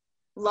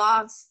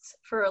lost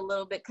for a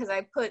little bit because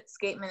I put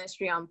skate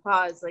ministry on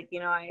pause. Like,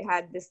 I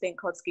had this thing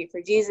called Skate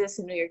for Jesus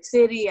in New York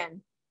City,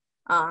 and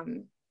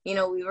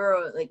we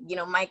were like,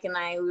 Mike and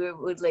I, we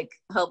would like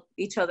help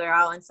each other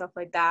out and stuff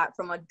like that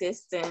from a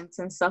distance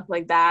and stuff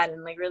like that,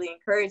 and like really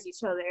encourage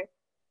each other.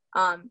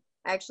 I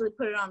actually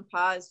put it on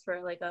pause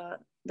for like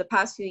the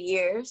past few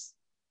years,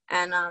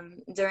 and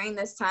during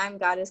this time,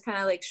 God is kind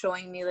of like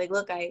showing me like,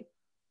 look, I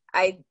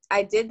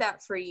did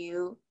that for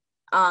you,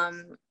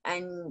 and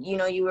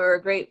you were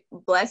a great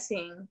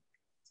blessing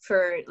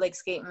for like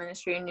skate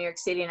ministry in New York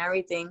City and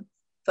everything,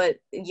 but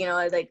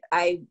like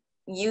I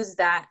used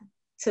that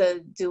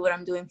to do what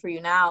I'm doing for you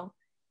now,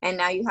 and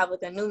now you have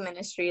like a new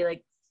ministry.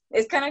 Like,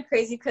 it's kind of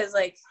crazy because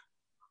like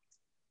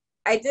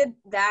I did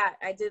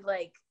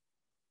like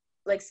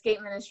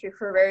skate ministry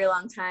for a very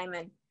long time,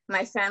 and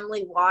my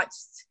family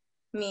watched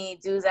me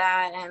do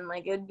that, and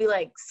like it would be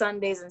like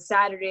Sundays and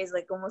Saturdays,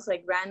 like almost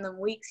like random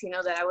weeks,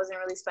 that I wasn't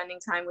really spending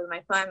time with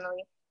my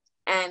family.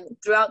 And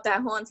throughout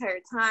that whole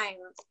entire time,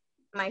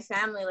 my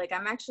family, like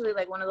I'm actually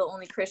like one of the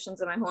only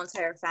Christians in my whole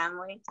entire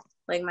family.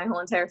 Like my whole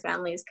entire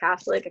family is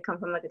Catholic. I come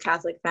from like a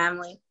Catholic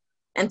family,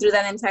 and through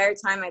that entire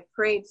time I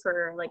prayed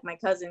for like my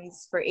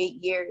cousins for 8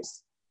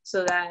 years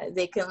so that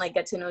they can like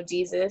get to know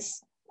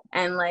Jesus.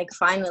 And like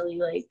finally,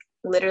 like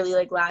literally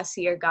like last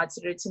year, God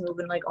started to move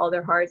in like all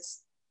their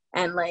hearts,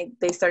 and like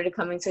they started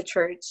coming to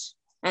church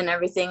and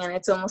everything. And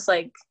it's almost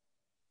like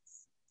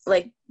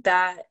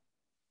that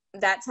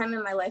time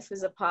in my life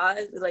is a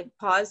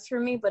pause for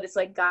me, but it's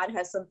like God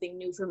has something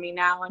new for me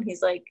now, and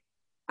he's like,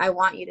 I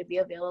want you to be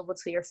available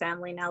to your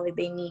family now. Like,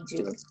 they need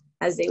you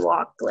as they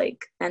walk, like,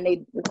 and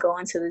they go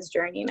into this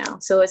journey now.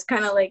 So it's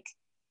kind of like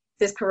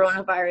this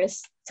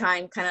coronavirus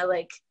time kind of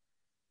like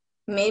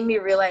made me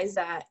realize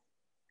that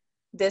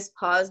this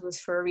pause was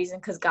for a reason,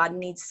 because God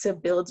needs to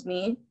build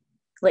me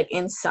like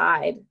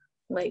inside,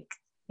 like,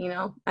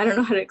 I don't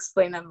know how to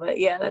explain that, but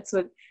yeah, that's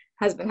what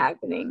has been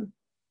happening.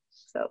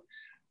 So,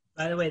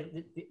 by the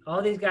way,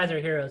 all these guys are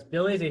heroes.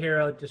 Billy's a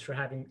hero just for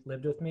having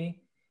lived with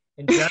me,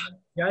 and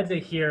Judd's a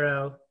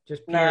hero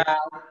just period.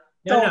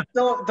 Nah,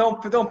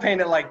 don't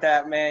paint it like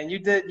that, man. You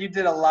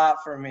did a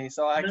lot for me,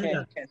 so I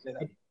can't say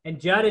that. And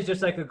Judd is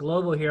just like a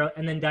global hero,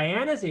 and then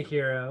Diana's a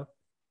hero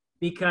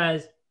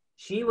because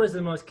she was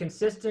the most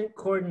consistent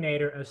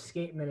coordinator of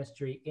skate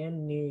ministry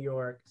in New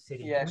York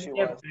City. Yeah, she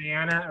was.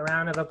 Diana, a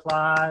round of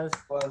applause.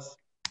 She was.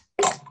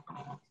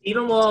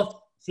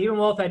 Stephen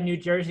Wolf had New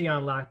Jersey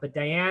on lock, but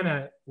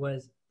Diana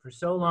was, for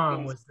so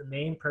long, was the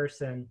main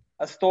person.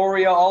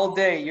 Astoria all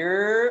day.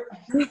 You're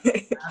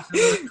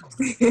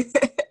Absolutely.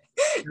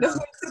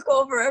 took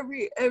over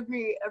every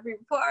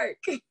park.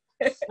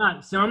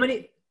 So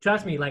many,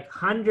 trust me, like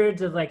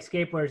hundreds of like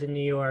skateboarders in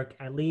New York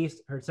at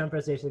least heard some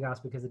presentation of the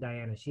gospel because of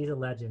Diana. She's a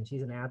legend.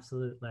 She's an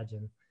absolute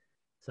legend.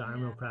 So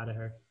I'm real proud of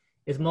her.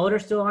 Is Mulder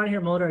still on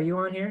here? Mulder, are you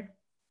on here?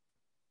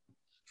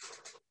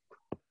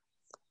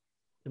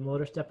 Did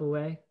Mulder step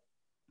away?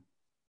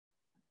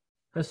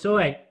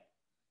 Hasoy,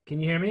 can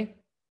you hear me?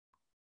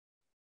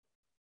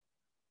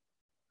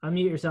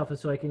 Unmute yourself,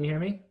 Hasoy. Can you hear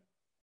me?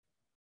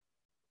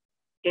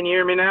 Can you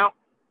hear me now?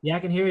 Yeah, I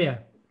can hear you.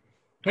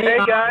 Hey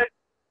guys.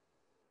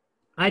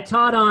 I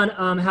taught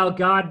on how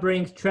God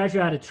brings treasure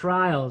out of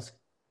trials.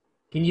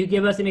 Can you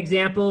give us an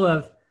example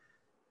of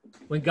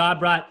when God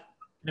brought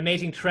an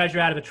amazing treasure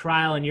out of a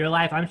trial in your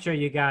life? I'm sure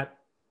you got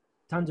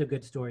tons of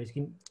good stories.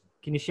 Can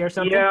you share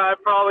something? Yeah, I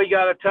probably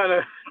got a ton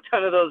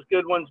of those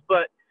good ones,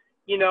 but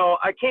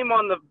I came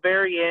on the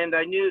very end.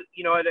 I knew,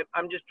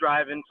 I'm just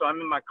driving, so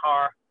I'm in my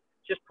car,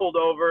 just pulled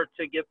over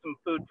to get some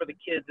food for the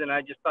kids, and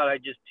I just thought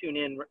I'd just tune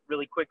in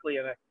really quickly,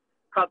 and I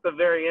caught the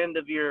very end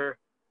of your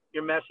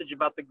message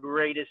about the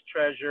greatest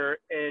treasure.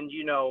 And,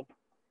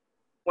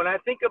 when I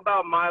think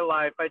about my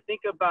life, I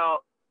think about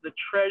the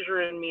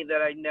treasure in me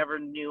that I never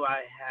knew I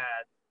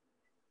had.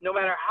 No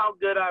matter how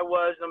good I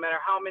was, no matter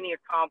how many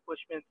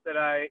accomplishments that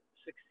I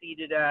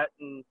succeeded at,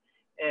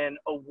 and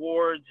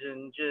awards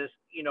and just,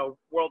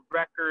 world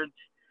records,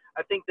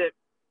 I think that,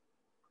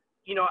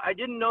 I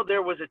didn't know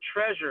there was a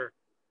treasure.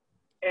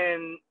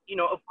 And,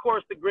 of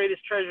course, the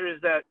greatest treasure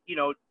is that,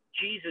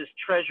 Jesus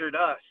treasured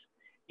us.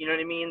 You know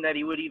what I mean? That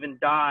he would even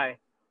die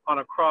on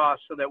a cross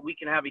so that we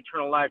can have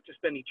eternal life, to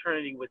spend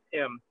eternity with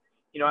him.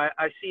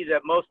 I see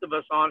that most of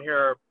us on here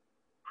are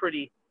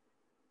pretty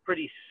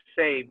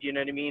saved. You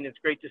know what I mean? It's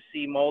great to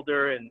see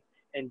Mulder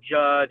and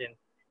Judd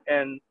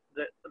and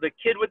the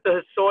kid with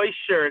the soy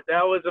shirt.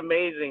 That was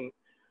amazing.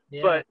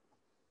 Yeah. But,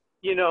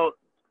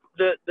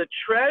 the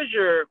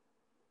treasure,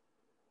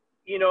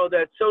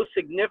 that's so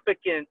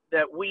significant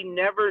that we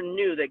never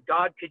knew that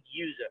God could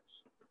use us.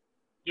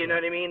 You know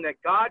what I mean? That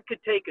God could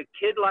take a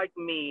kid like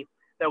me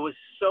that was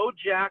so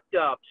jacked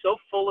up, so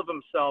full of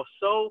himself,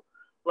 so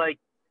like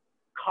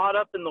caught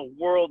up in the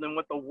world and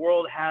what the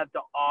world had to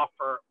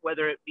offer,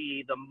 whether it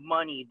be the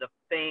money, the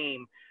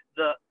fame,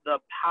 the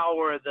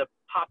power, the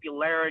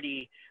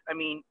popularity. I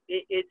mean,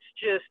 it's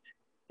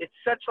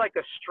such like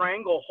a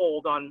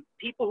stranglehold on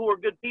people who are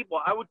good people.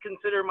 I would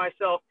consider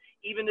myself,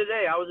 even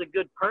today, I was a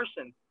good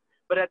person.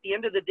 But at the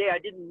end of the day, I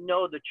didn't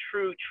know the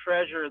true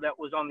treasure that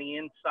was on the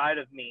inside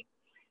of me.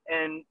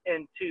 And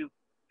to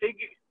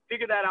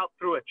figure that out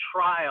through a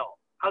trial.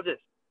 How's this?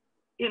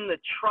 In the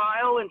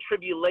trial and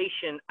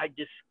tribulation, I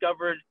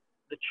discovered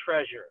the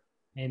treasure.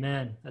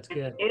 Amen. That's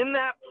good. In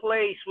that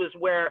place was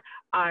where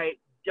I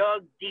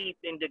dug deep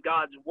into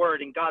God's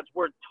word, and God's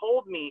word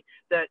told me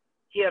that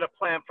he had a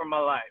plan for my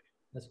life.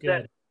 That's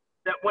good.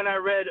 That when I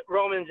read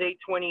Romans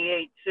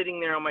 8:28, sitting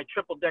there on my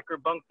triple-decker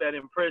bunk bed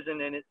in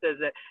prison, and it says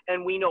that,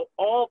 and we know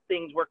all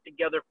things work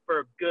together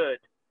for good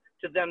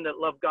to them that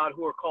love God,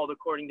 who are called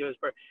according to his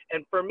purpose.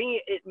 And for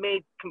me, it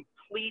made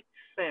complete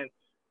sense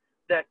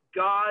that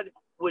God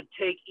would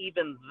take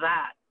even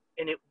that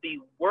and it would be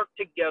worked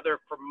together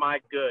for my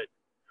good,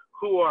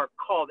 who are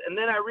called. And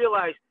then I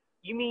realized,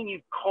 you mean you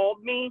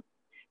called me?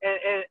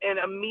 And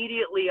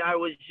immediately I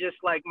was just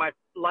like, my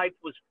life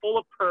was full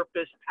of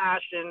purpose,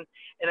 passion,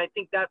 and I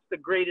think that's the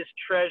greatest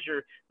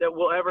treasure that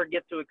we'll ever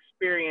get to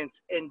experience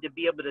and to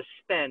be able to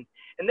spend.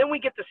 And then we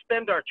get to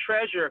spend our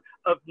treasure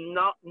of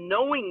not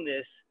knowing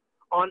this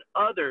on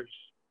others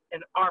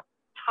and our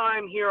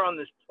time here on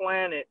this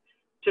planet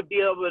to be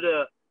able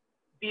to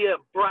be a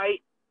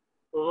bright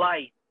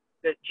light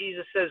that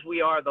Jesus says we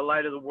are, the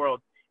light of the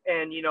world.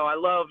 And, you know, I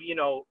love, you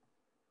know,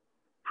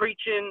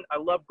 preaching. I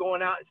love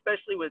going out,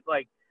 especially with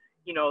like,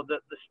 you know, the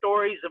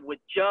stories of with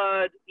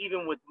Judd,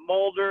 even with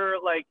Mulder,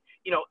 like,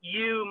 you know,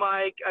 you,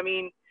 Mike, I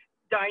mean,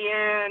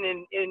 Diane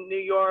in New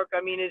York.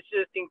 I mean, it's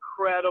just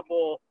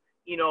incredible,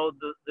 you know,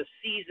 the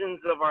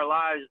seasons of our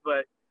lives.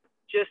 But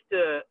just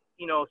to,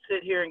 you know,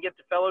 sit here and get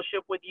to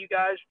fellowship with you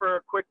guys for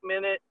a quick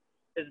minute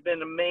has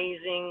been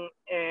amazing.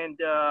 And,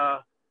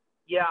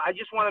 yeah, I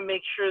just want to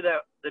make sure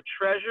that the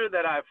treasure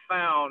that I've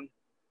found,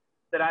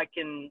 that I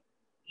can,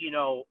 you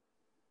know,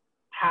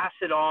 pass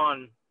it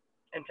on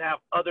and to have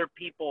other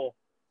people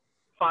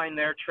find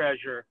their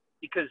treasure,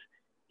 because,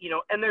 you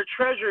know, and their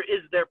treasure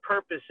is their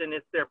purpose and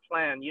it's their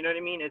plan. You know what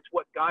I mean? It's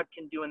what God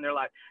can do in their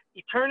life.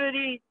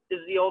 Eternity is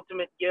the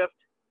ultimate gift,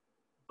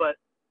 but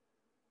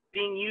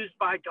being used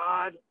by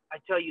God, I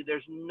tell you,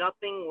 there's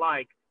nothing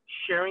like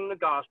sharing the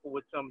gospel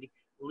with somebody,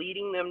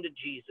 leading them to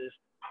Jesus,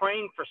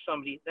 praying for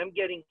somebody, them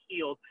getting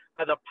healed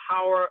by the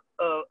power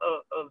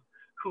of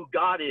who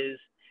God is,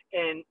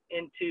 and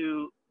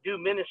to do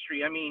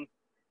ministry. I mean,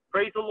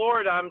 praise the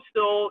Lord, I'm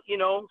still, you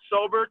know,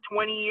 sober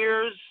 20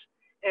 years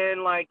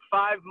and like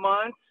 5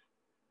 months.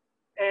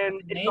 And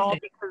it's all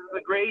because of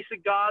the grace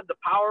of God, the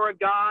power of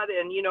God.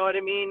 And you know what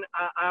I mean?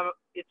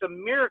 It's a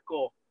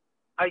miracle.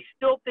 I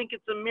still think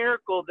it's a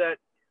miracle that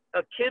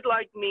a kid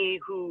like me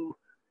who,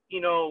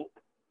 you know,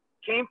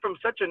 came from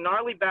such a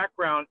gnarly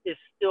background is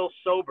still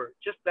sober.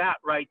 Just that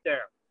right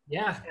there.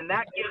 Yeah. And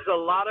that gives a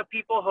lot of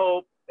people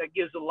hope. That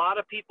gives a lot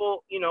of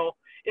people, you know,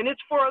 and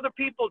it's for other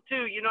people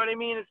too. You know what I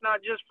mean? It's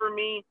not just for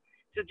me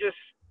to just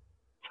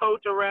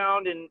tote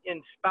around and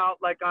spout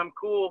like I'm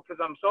cool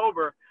because I'm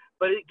sober,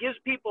 but it gives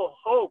people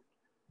hope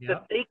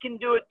that they can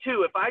do it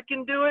too. If I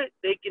can do it,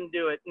 they can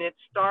do it. And it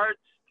starts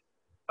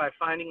by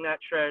finding that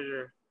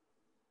treasure.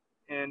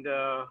 And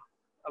I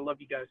love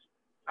you guys.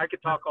 I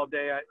could talk all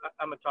day.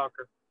 I'm a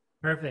talker.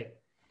 Perfect.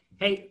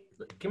 Hey,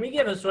 can we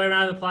give a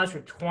round of applause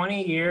for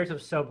 20 years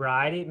of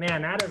sobriety?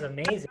 Man, that is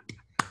amazing.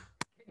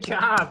 Good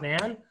job,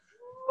 man.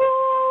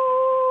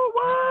 Woo,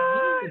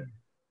 what?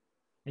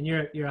 And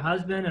you're a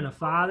husband and a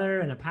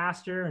father and a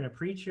pastor and a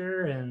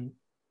preacher, and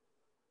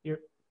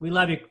we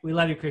love you. We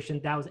love you,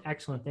 Christian. That was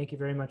excellent. Thank you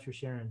very much for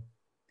sharing.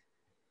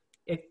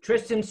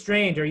 Tristan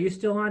Strange, are you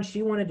still on?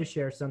 She wanted to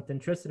share something.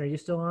 Tristan, are you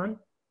still on?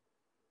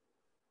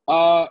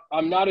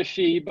 I'm not a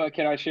she, but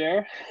can I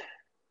share?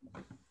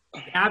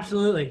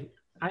 Absolutely.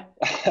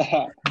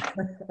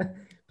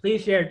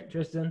 Please share,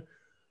 Tristan.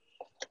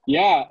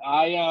 Yeah,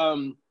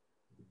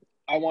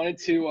 I wanted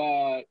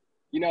to,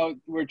 you know,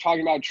 we're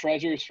talking about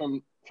treasures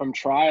from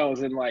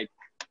trials, and like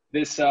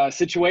this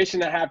situation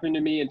that happened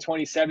to me in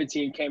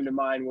 2017 came to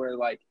mind, where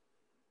like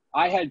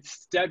I had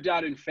stepped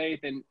out in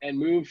faith and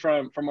moved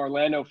from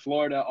Orlando,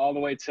 Florida, all the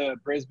way to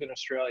Brisbane,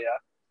 Australia.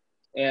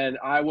 And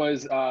I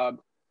was a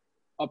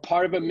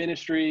part of a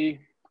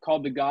ministry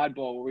called the God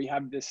Bowl, where we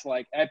have this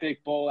like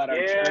epic bowl at our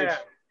church.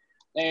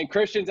 And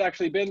Christian's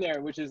actually been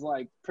there, which is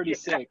like pretty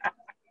sick.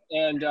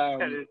 And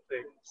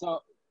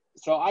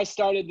so I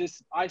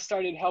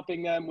started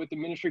helping them with the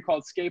ministry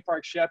called Skate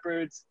Park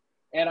Shepherds.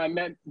 And I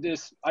met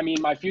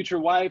my future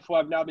wife, who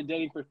I've now been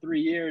dating for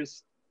 3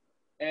 years.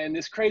 And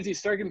this crazy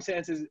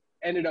circumstances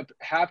ended up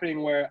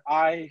happening where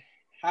I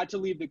had to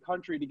leave the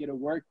country to get a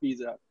work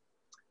visa.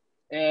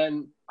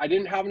 And I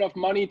didn't have enough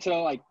money to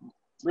like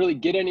really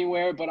get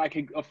anywhere, but I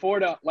could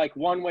afford a like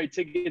one-way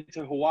ticket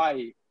to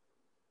Hawaii.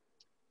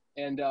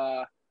 And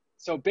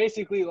so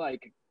basically,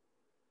 like,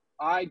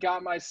 I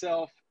got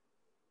myself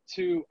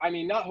to,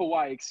 not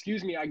Hawaii,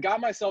 excuse me. I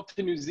got myself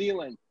to New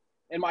Zealand.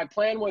 And my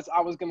plan was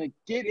I was going to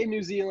get in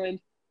New Zealand.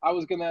 I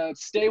was going to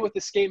stay with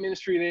the skate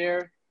ministry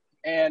there,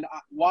 and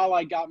while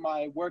I got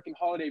my work and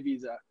holiday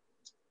visa.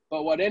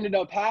 But what ended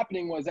up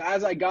happening was,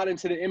 as I got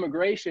into the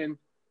immigration,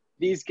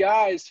 these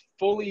guys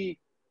fully,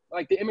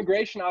 like the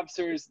immigration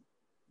officers,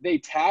 they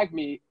tagged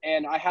me,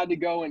 and I had to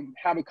go and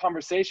have a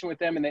conversation with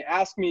them, and they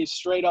asked me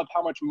straight up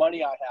how much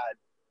money I had.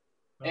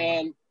 Oh.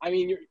 And I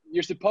mean,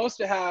 you're supposed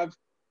to have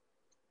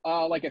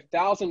like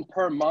 $1,000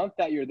 per month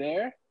that you're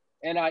there,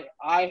 and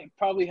I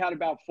probably had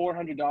about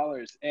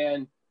 $400.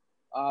 And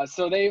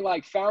so they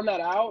like found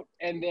that out,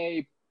 and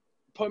they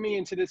put me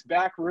into this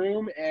back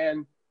room,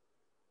 and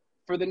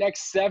for the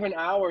next 7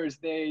 hours,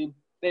 they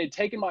had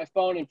taken my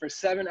phone, and for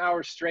 7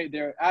 hours straight,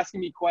 they're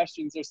asking me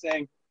questions. They're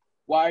saying,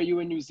 "Why are you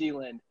in New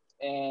Zealand?"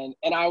 And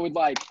I would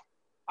like,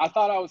 I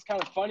thought I was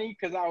kind of funny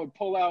because I would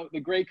pull out the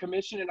Great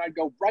Commission and I'd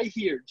go, right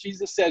here.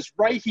 Jesus says,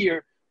 right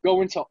here,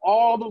 go into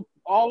all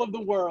of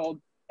the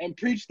world and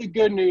preach the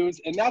good news.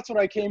 And that's what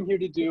I came here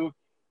to do.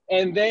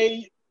 And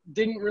they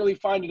didn't really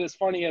find it as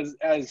funny as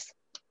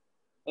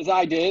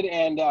I did.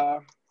 And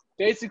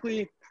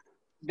basically,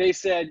 they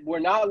said, we're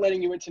not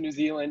letting you into New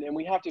Zealand, and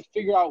we have to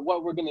figure out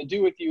what we're going to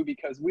do with you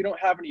because we don't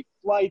have any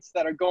flights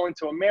that are going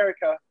to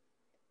America.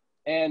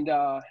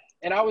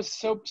 And I was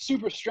so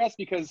super stressed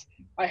because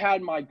I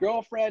had my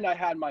girlfriend, I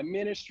had my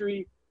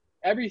ministry,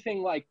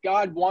 everything. Like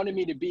God wanted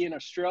me to be in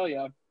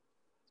Australia,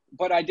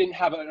 but I didn't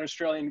have an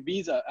Australian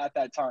visa at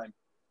that time.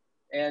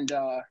 And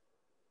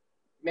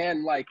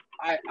man, like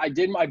I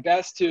did my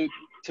best to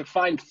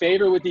find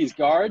favor with these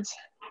guards,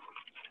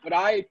 but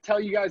I tell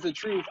you guys the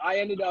truth, I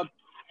ended up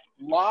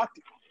locked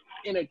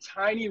in a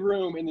tiny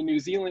room in the New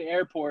Zealand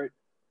airport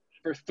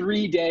for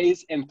 3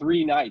 days and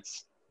 3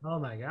 nights. Oh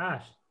my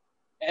gosh.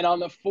 And on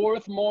the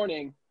 4th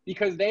morning,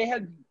 because they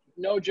had,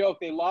 no joke,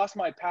 they lost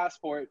my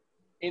passport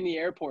in the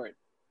airport.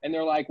 And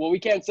they're like, well, we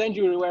can't send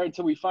you anywhere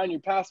until we find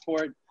your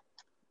passport.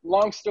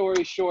 Long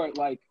story short,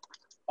 like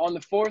on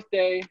the 4th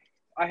day,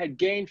 I had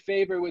gained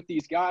favor with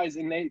these guys,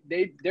 and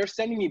they're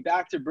sending me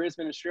back to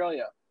Brisbane,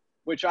 Australia,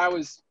 which I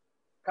was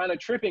kind of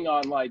tripping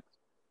on. Like,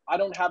 I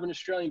don't have an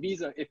Australian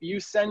visa. If you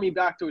send me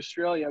back to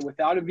Australia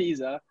without a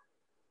visa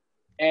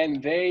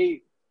and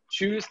they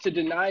choose to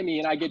deny me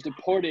and I get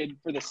deported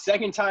for the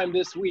 2nd time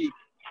this week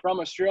from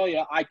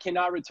Australia, I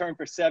cannot return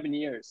for 7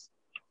 years.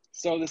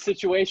 So the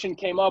situation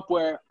came up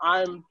where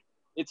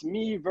it's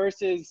me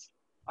versus,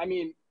 I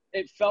mean,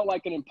 it felt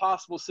like an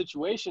impossible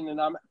situation, and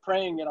I'm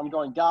praying and I'm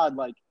going, God,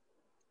 like,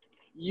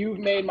 you've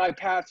made my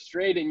path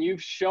straight and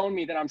you've shown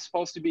me that I'm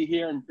supposed to be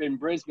here in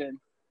Brisbane,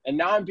 and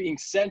now I'm being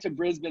sent to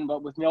Brisbane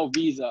but with no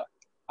visa.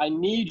 I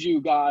need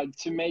you, God,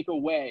 to make a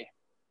way.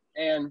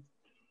 And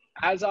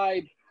as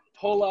I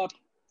pull up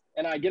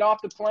and I get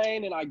off the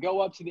plane and I go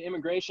up to the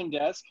immigration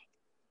desk,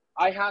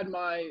 I had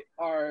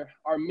our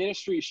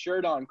ministry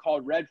shirt on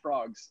called Red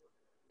Frogs.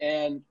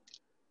 And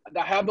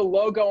I have the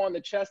logo on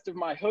the chest of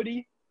my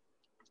hoodie.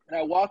 And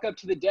I walk up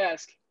to the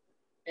desk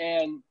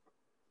and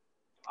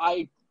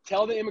I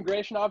tell the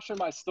immigration officer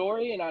my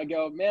story. And I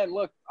go, man,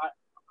 look,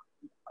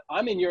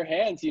 I'm in your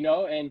hands, you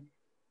know? And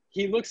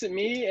he looks at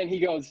me and he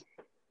goes,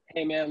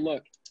 hey man,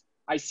 look,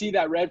 I see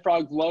that Red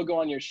Frog logo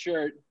on your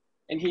shirt.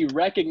 And he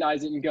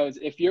recognized it and goes,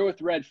 if you're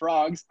with Red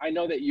Frogs, I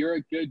know that you're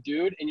a good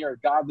dude and you're a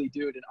godly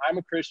dude, and I'm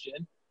a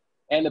Christian.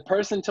 And the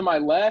person to my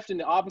left and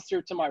the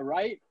officer to my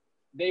right,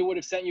 they would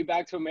have sent you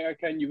back to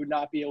America and you would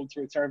not be able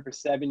to return for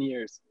 7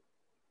 years.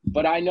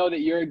 But I know that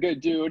you're a good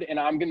dude, and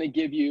I'm going to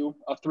give you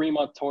a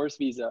 3-month tourist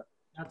visa.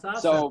 That's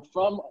awesome.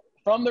 So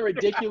from the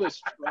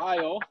ridiculous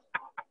trial,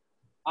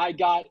 I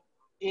got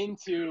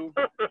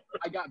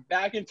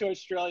back into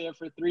Australia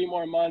for 3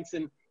 more months,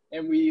 and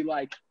we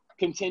like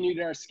continued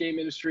in our skate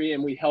ministry,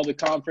 and we held a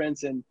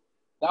conference, and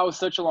that was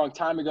such a long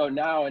time ago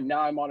now. And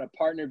now I'm on a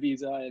partner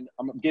visa and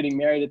I'm getting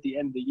married at the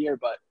end of the year.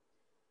 But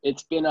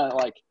it's been that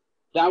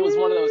was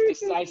one of those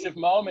decisive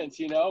moments,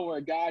 you know, where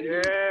God,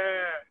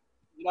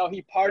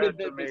 he parted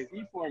the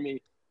sea for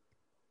me.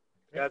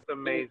 That's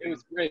amazing. It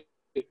was great.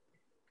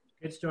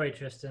 Good story,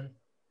 Tristan.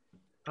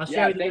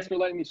 Thanks for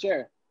letting me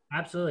share.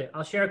 Absolutely.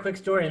 I'll share a quick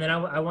story, and then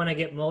I want to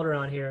get Mulder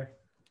on here.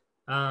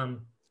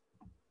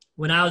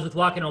 When I was with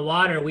Walking on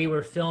Water, we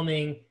were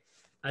filming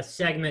a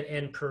segment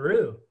in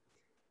Peru.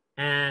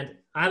 And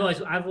I've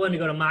wanted to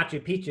go to Machu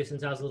Picchu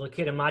since I was a little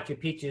kid. And Machu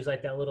Picchu is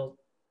like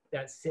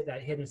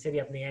that hidden city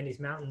up in the Andes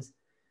Mountains.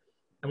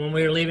 And when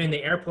we were leaving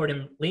the airport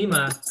in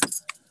Lima,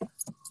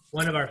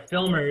 one of our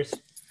filmers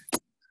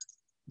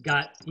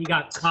got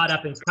caught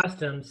up in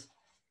customs,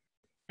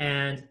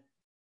 and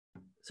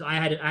so I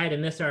had to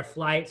miss our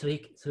flight so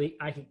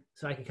I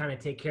could kind of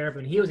take care of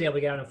him. And he was able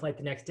to get on a flight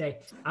the next day.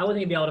 I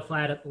wasn't gonna be able to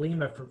fly out of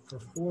Lima for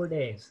 4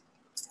 days.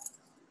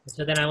 And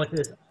so then I went to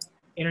this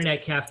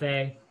internet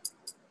cafe,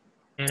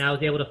 and I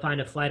was able to find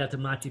a flight out to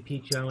Machu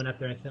Picchu. I went up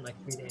there and spent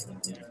like 3 days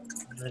up there.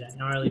 Under that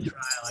gnarly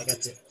trial, I got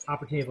the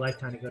opportunity of a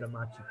lifetime to go to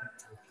Machu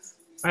Picchu.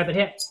 All right, but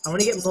hey, I want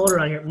to get Mulder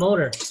on here.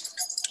 Mulder,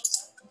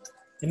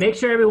 and make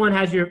sure everyone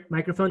has your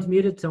microphones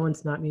muted.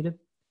 Someone's not muted.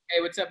 Hey,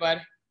 what's up,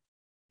 bud?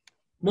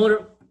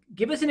 Mulder,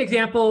 give us an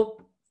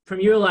example from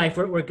your life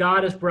where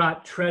God has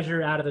brought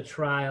treasure out of the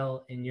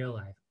trial in your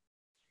life.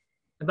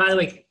 And by the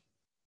way,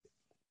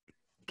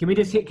 Can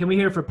we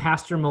hear for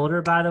Pastor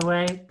Mulder, by the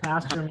way?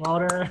 Pastor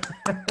Mulder.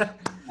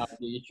 Oh,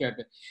 you're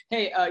tripping.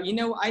 Hey,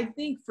 I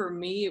think for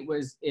me it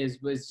was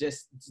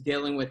just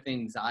dealing with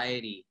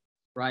anxiety,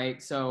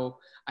 right? So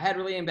I had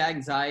really bad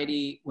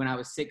anxiety when I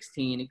was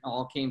 16. It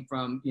all came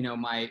from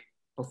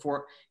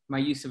before my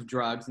use of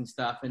drugs and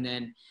stuff, and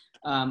then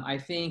I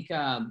think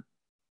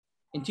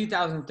in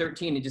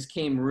 2013 it just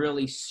came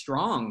really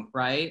strong,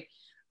 right?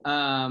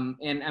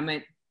 And I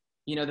meant,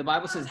 the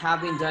Bible says,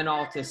 having done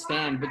all to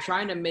stand, but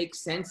trying to make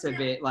sense of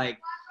it, like,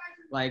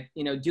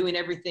 doing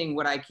everything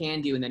what I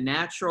can do in the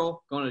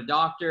natural, going to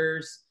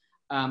doctors.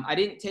 I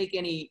didn't take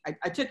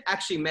I took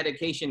actually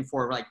medication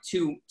for like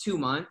two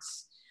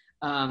months,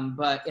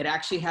 but it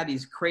actually had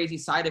these crazy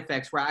side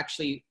effects where I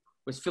actually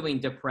was feeling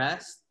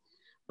depressed.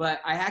 But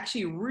I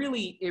actually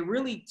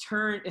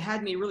it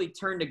had me really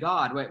turn to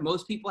God, right?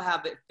 Most people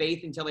have that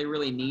faith until they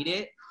really need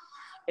it.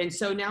 And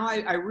so now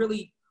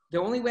the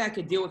only way I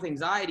could deal with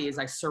anxiety is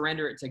I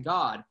surrender it to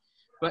God.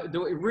 But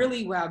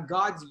how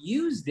God's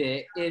used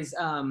it is,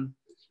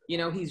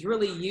 he's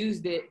really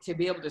used it to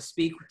be able to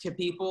speak to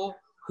people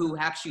who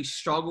actually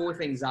struggle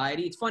with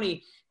anxiety. It's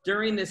funny,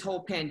 during this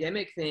whole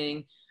pandemic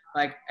thing,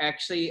 like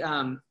actually,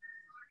 I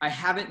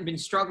haven't been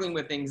struggling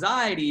with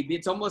anxiety.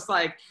 It's almost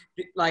like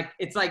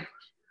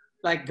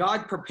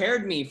God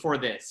prepared me for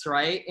this,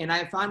 right? And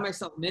I find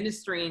myself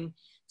ministering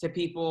to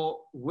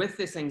people with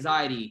this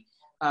anxiety.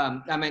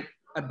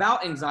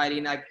 About anxiety,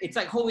 and it's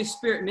like Holy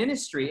Spirit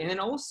ministry. And then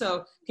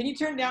also, can you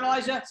turn it down,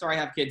 Elijah? Sorry, I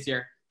have kids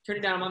here. Turn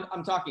it down,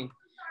 I'm talking.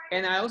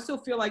 And I also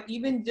feel like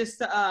even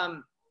just,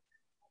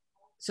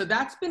 so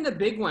that's been the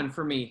big one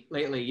for me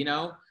lately,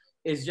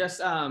 is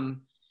just how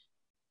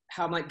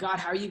I'm like, God,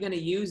 how are you going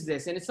to use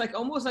this? And it's like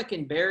almost like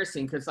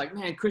embarrassing, because like,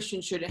 man,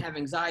 Christians shouldn't have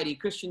anxiety.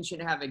 Christians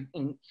shouldn't have a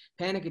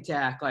panic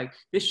attack. Like,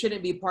 this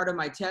shouldn't be part of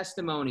my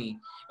testimony.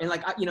 And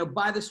like,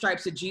 by the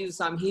stripes of Jesus,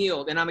 I'm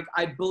healed. And I'm like,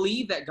 I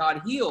believe that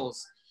God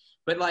heals.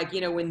 But like,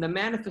 when the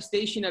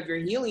manifestation of your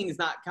healing is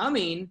not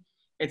coming,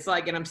 it's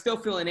like, and I'm still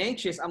feeling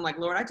anxious. I'm like,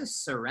 Lord, I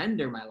just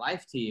surrender my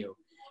life to you.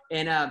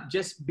 And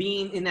just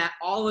being in that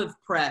olive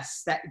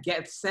press, that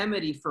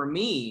Gethsemane for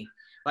me,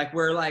 like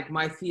where like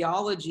my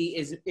theology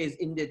is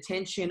in the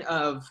tension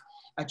of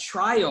a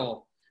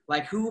trial.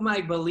 Like, who am I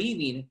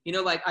believing?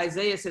 Like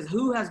Isaiah says,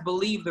 who has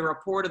believed the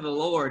report of the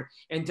Lord,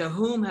 and to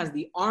whom has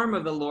the arm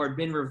of the Lord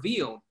been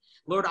revealed?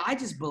 Lord, I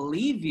just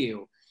believe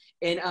you.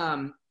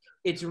 And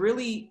it's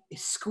really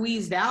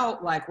squeezed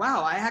out. Like,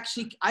 wow,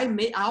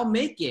 I'll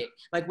make it.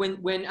 Like when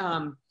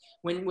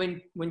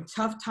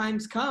tough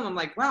times come, I'm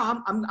like,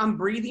 wow, I'm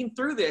breathing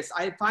through this.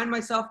 I find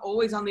myself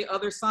always on the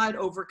other side,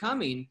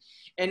 overcoming.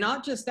 And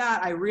not just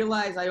that, I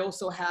realize I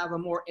also have a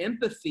more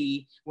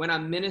empathy when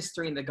I'm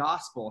ministering the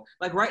gospel.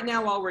 Like right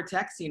now while we're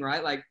texting,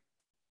 right? Like,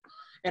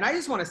 and I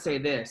just want to say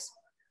this,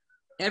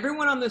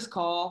 everyone on this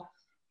call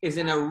is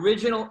an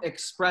original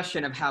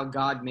expression of how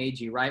God made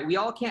you, right? We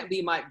all can't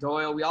be Mike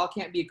Doyle. We all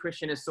can't be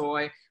Christian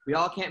Asoy. We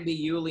all can't be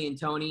Yuli and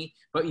Tony,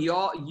 but you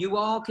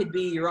all could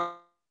be your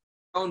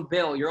own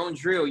Bill, your own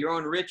Drew, your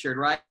own Richard,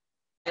 right?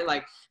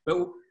 Like,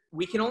 but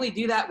we can only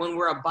do that when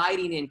we're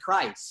abiding in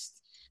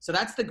Christ. So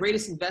that's the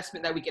greatest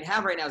investment that we can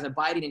have right now, is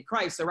abiding in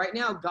Christ. So right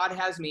now, God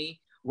has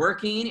me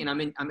working, and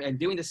I'm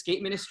doing the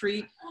skate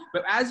ministry.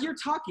 But as you're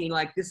talking,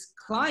 like this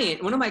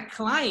client, one of my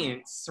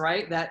clients,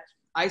 right, that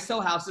I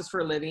sell houses for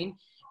a living,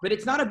 but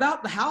it's not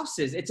about the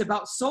houses. It's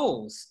about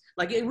souls.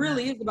 Like, it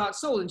really is about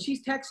souls. And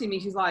she's texting me.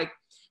 She's like,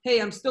 hey,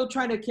 I'm still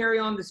trying to carry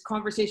on this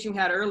conversation we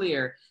had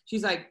earlier.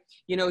 She's like,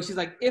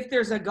 if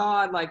there's a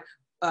God, like,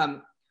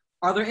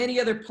 are there any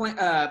other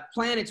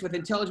planets with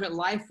intelligent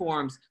life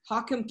forms?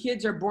 How come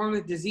kids are born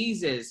with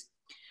diseases?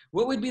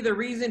 What would be the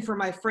reason for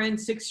my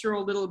friend's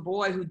 6-year-old little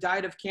boy who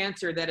died of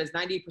cancer that is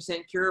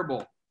 90%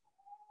 curable?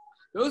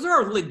 Those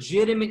are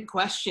legitimate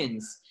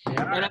questions.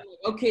 Yeah. And I'm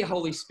like, okay,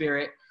 Holy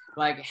Spirit,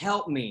 like,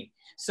 help me.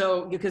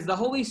 So, because the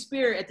Holy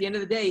Spirit, at the end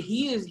of the day,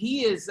 he's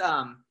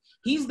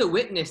the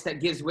witness that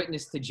gives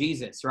witness to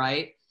Jesus,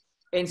 right?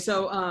 And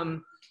so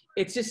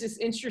it's just this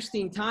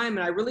interesting time,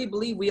 and I really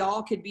believe we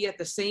all could be at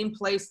the same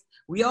place.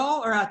 We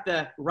all are at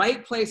the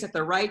right place at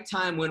the right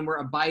time when we're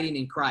abiding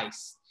in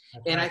Christ.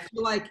 And I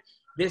feel like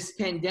this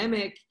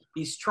pandemic,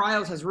 these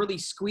trials, has really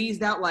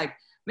squeezed out, like,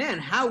 man,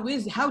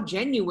 how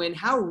genuine,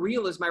 how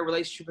real is my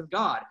relationship with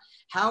God?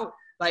 How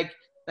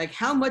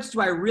how much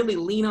do I really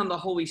lean on the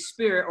Holy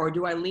Spirit, or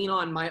do I lean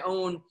on my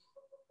own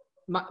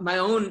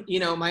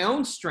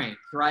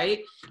strength, right?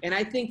 And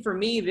I think for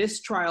me,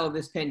 this trial of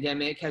this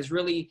pandemic has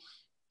really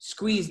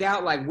squeezed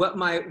out, like, what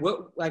am I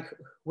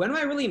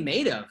really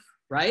made of,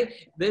 right?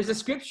 There's a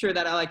scripture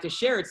that I like to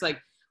share. It's like,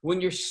 when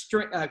your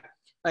strength,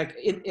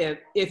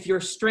 if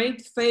your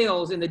strength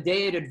fails in the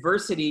day of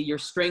adversity, your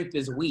strength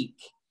is weak.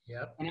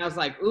 Yep. And I was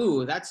like,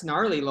 ooh, that's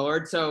gnarly,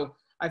 Lord. So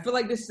I feel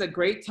like this is a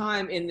great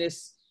time in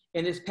this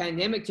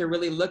pandemic to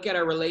really look at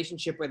our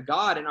relationship with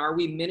God, and are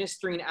we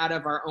ministering out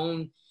of our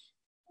own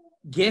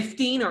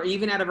gifting or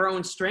even out of our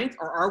own strength,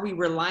 or are we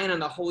relying on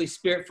the Holy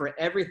Spirit for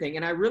everything?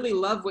 And I really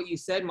love what you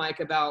said, Mike,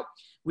 about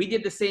we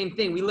did the same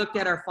thing. We looked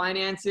at our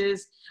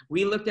finances.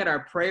 We looked at our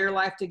prayer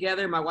life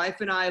together. My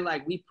wife and I,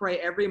 like, we pray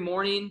every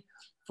morning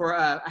for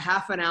a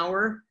half an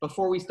hour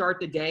before we start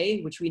the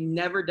day, which we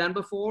never done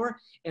before.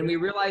 And we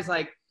realize,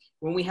 like,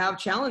 when we have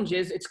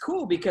challenges, it's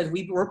cool because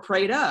we're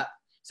prayed up.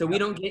 So we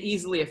don't get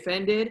easily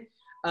offended.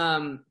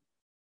 And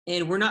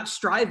we're not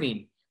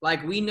striving.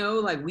 Like, we know,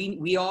 like,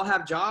 we all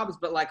have jobs,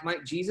 but like,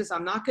 Mike, Jesus,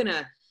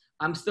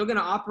 I'm still going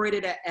to operate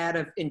it out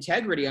of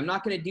integrity. I'm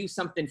not going to do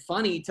something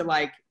funny to,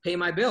 like, pay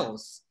my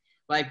bills.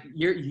 Like,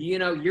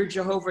 you're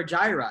Jehovah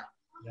Jireh.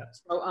 Yep.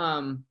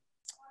 So,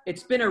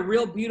 it's been a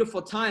real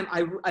beautiful time.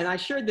 I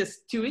shared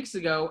this 2 weeks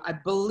ago. I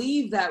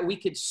believe that we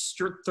could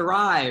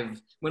thrive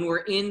when we're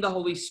in the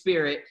Holy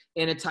Spirit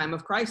in a time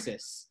of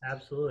crisis.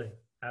 Absolutely.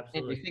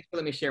 Absolutely. And thanks for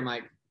letting me share,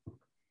 Mike.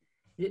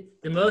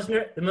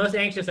 The most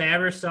anxious I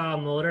ever saw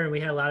Mulder, and we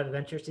had a lot of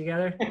adventures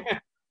together,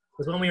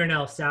 was when we were in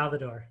El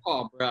Salvador.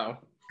 Oh, bro.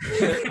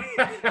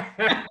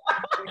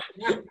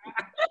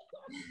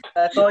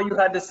 That's all you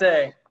had to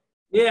say.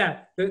 Yeah.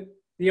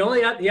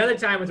 The other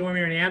time was when we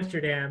were in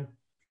Amsterdam.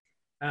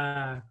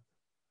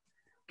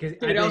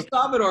 Dude, El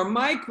Salvador,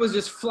 Mike was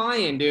just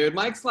flying, dude.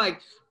 Mike's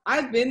like,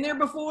 I've been there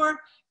before,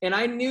 and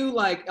I knew,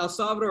 like, El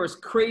Salvador is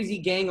crazy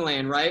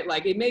gangland, right?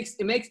 Like, it makes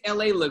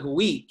LA look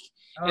weak.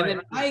 And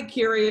then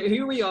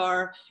here we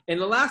are.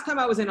 And the last time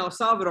I was in El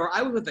Salvador,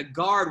 I was with a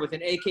guard with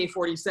an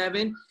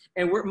AK-47,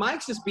 and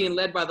Mike's just being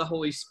led by the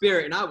Holy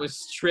Spirit, and I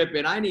was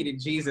tripping. I needed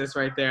Jesus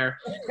right there.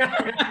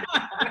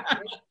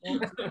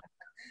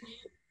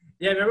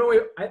 Yeah,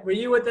 remember were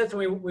you with us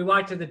when we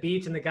walked to the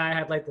beach and the guy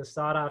had, like, the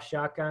sawed-off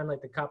shotgun,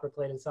 like the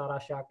copper-plated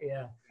sawed-off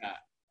shotgun?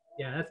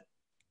 Yeah.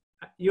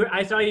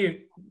 I saw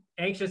you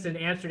anxious in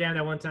Amsterdam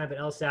that one time, but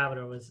El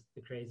Salvador was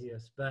the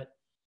craziest. But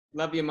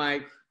love you,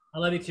 Mike. I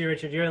love you too,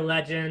 Richard. You're a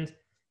legend.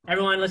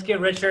 Everyone, let's give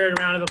Richard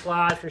a round of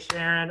applause for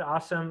sharing.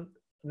 Awesome,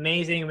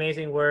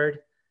 amazing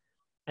word.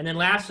 And then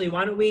lastly,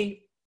 why don't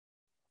we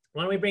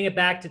bring it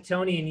back to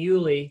Tony and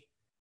Yuli?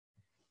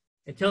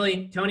 And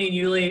Tony and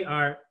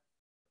Yuli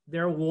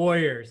they're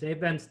warriors. They've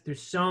been through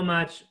so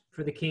much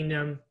for the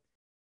kingdom.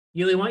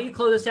 Yuli, why don't you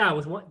close us out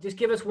with just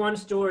give us one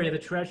story of a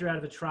treasure out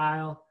of a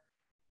trial,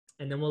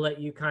 and then we'll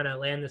let you kind of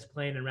land this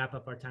plane and wrap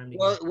up our time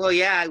together. Well,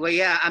 yeah.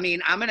 I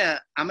mean, I'm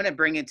gonna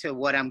bring it to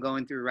what I'm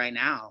going through right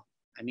now.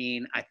 I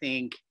mean, I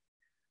think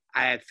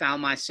I have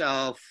found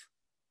myself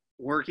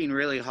working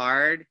really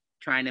hard,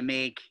 trying to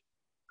make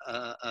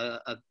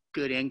a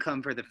good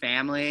income for the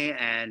family,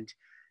 and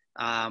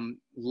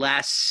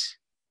less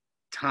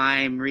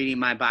time reading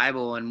my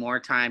Bible and more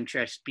time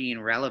just being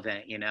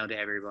relevant, to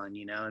everyone,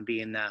 and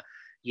being the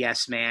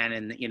yes man,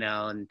 and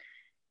and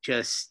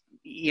just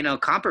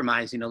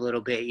compromising a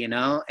little bit,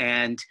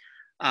 and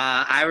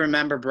I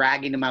remember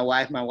bragging to my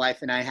wife. My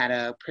wife and I had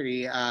a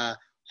pretty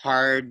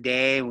hard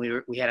day.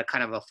 We had a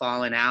kind of a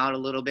falling out a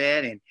little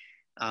bit, and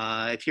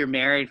if you're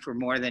married for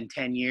more than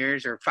 10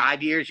 years or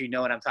 5 years, you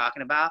know what I'm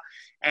talking about.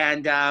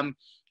 And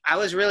I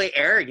was really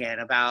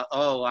arrogant about,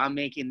 I'm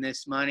making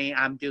this money,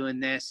 I'm doing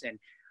this, and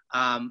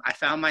I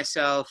found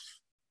myself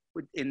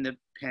in the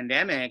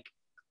pandemic.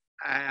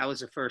 I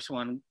was the first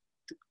one.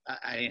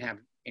 I didn't have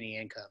any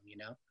income,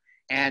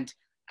 and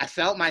I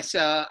felt like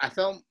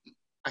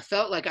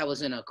I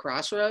was in a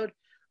crossroad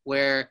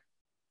where,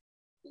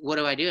 what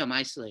do I do? I'm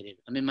isolated.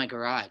 I'm in my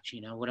garage.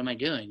 What am I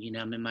doing?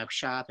 I'm in my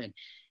shop,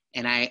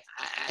 and I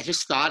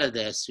just thought of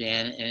this,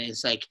 man. And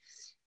it's like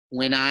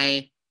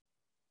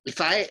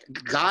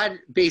God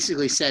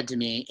basically said to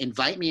me,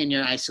 invite me in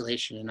your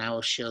isolation, and I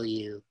will show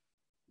you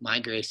my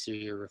grace through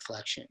your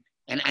reflection.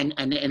 And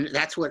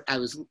that's what I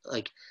was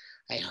like,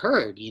 I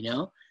heard,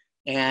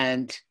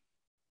 and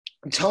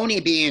Tony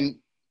being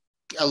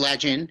a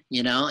legend,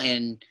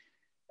 and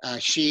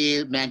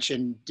she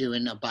mentioned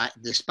doing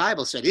this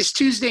Bible study. This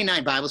Tuesday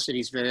night Bible study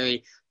is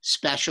very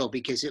special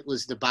because it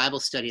was the Bible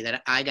study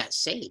that I got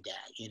saved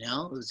at, it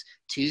was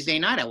Tuesday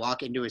night. I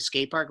walk into a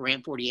skate park,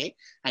 Ramp 48.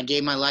 I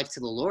gave my life to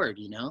the Lord,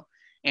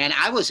 and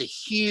I was a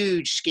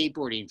huge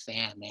skateboarding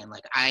fan, man.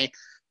 Like I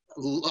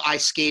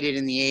skated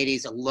in the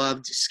 80s. I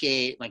loved to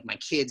skate. Like my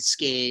kids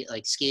skate.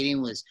 Like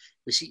skating was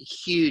a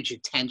huge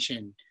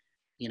attention,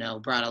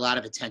 brought a lot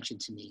of attention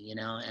to me,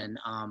 and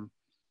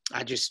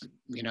I just,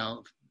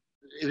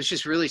 it was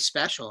just really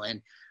special.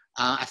 And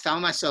I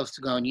found myself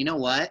going, you know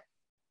what?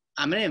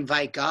 I'm going to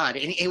invite God.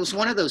 And it was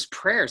one of those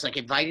prayers, like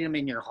inviting him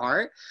in your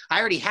heart. I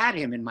already had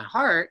him in my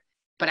heart,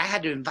 but I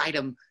had to invite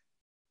him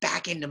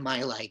back into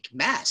my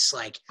mess,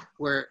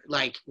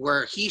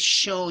 where he's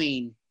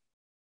showing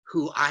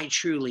who I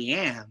truly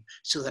am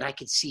so that I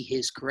could see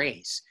his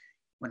grace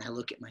when I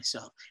look at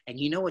myself. And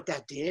you know what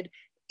that did?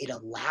 It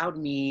allowed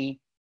me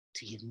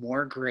to give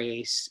more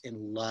grace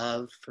and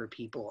love for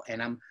people.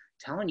 And I'm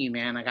telling you,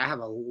 man, I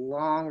have a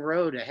long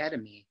road ahead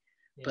of me,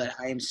 but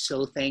I am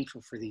so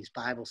thankful for these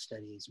Bible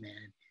studies,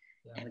 man.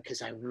 And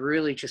because I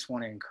really just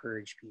want to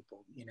encourage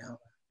people,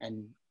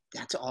 and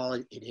that's all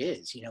it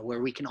is,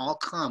 where we can all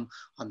come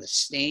on the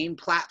same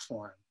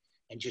platform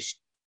and just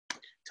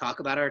talk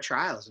about our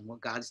trials and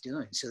what God's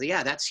doing. So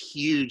yeah, that's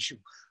huge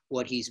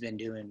what he's been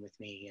doing with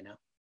me, you know.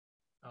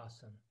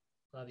 Awesome.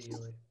 Love you,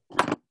 Yuli.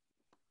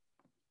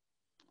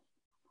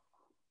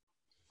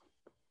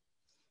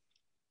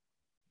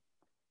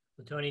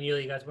 So Tony and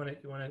Yuli, you guys want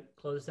to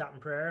close this out in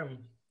prayer?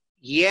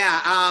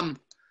 Yeah.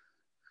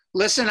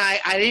 Listen, I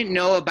didn't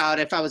know about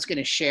if I was going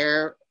to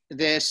share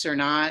this or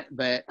not,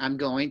 but I'm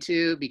going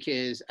to,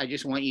 because I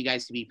just want you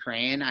guys to be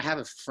praying. I have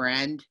a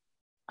friend.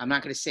 I'm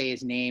not going to say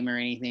his name or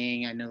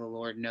anything. I know the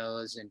Lord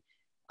knows. And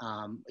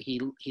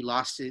he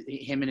lost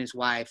him and his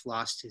wife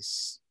lost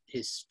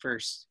his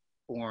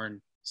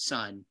firstborn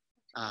son,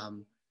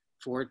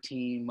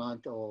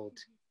 14-month-old.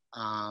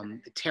 A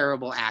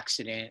terrible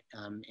accident.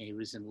 He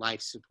was in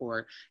life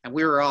support, and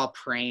we were all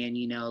praying,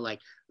 you know, like,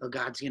 oh,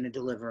 God's going to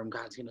deliver him.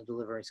 God's going to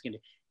deliver us.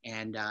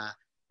 And that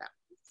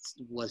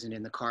wasn't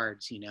in the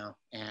cards, you know.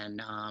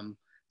 And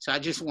so I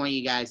just want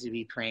you guys to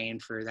be praying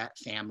for that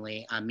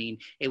family. I mean,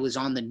 it was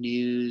on the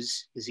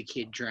news as a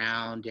kid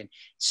drowned, and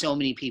so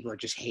many people are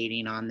just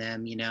hating on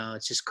them, you know.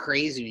 It's just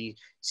crazy when you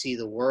see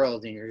the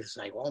world and you're just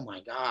like, oh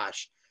my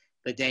gosh.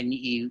 But then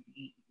you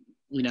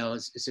know,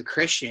 as a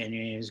Christian,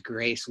 you know, his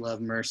grace,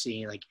 love,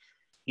 mercy, like,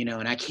 you know,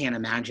 and I can't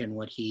imagine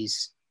what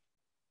he's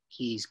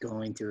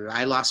going through.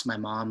 I lost my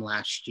mom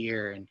last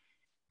year, and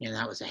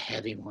that was a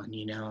heavy one,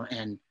 you know,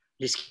 and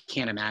just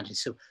can't imagine.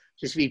 So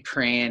just be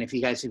praying. If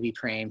you guys would be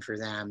praying for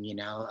them, you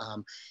know,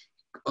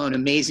 an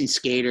amazing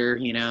skater,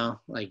 you know,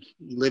 like,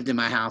 he lived in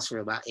my house for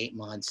about 8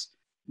 months,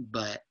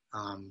 but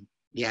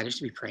yeah,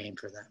 just be praying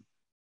for them.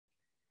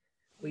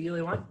 Well,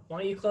 Yuli, why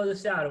don't you close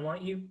this out? I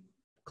want you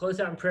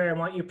close out in prayer. I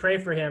want you to pray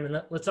for him,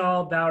 and let's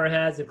all bow our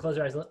heads and close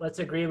our eyes. Let's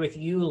agree with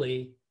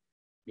Yuli.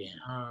 Yeah.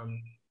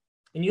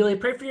 And Yuli,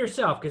 pray for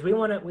yourself, because we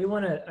want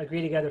to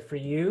agree together for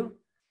you.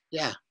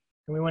 Yeah.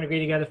 And we want to agree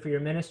together for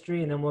your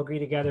ministry, and then we'll agree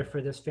together for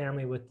this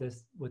family with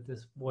this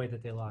boy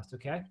that they lost.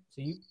 Okay?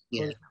 So you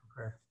close out in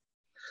prayer.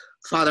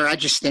 Father, I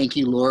just thank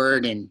you,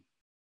 Lord, and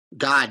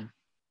God,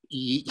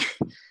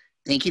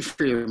 thank you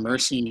for your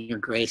mercy and your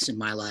grace in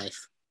my life.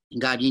 And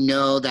God, you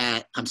know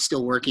that I'm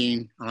still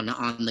working on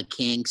the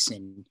kinks,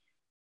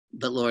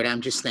 but Lord,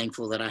 I'm just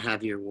thankful that I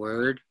have your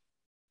word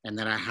and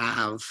that I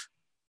have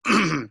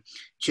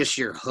just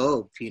your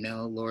hope, you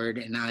know, Lord.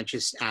 And I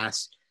just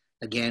ask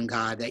again,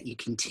 God, that you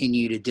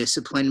continue to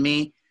discipline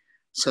me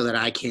so that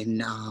I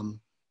can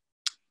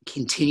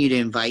continue to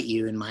invite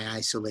you in my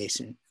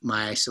isolation,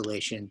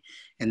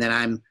 and that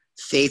I'm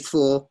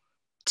faithful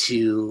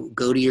to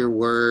go to your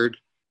word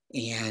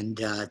and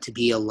to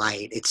be a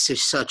light. It's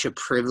just such a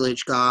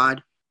privilege,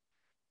 God,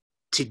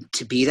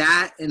 to be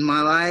that in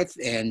my life.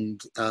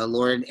 And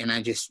Lord, and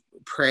I just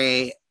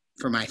pray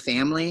for my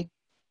family,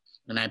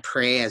 and I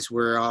pray as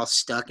we're all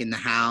stuck in the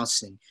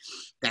house, and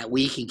that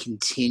we can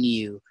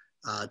continue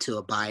to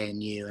abide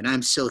in you. And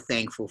I'm so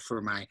thankful for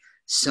my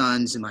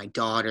sons and my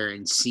daughter,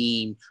 and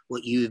seeing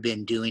what you've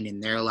been doing in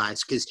their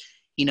lives. Because,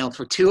 you know,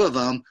 for two of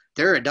them,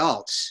 they're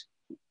adults,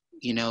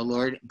 you know,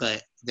 Lord,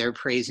 but they're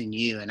praising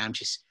you. And I'm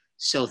just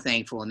so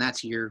thankful. And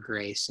that's your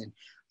grace. And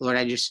Lord,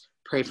 I just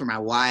pray for my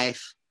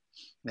wife,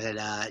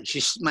 that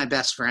she's my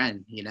best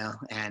friend, you know,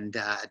 and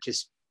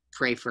just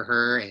pray for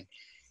her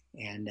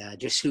and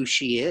just who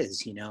she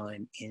is, you know,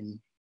 and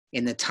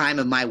in the time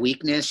of my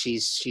weakness,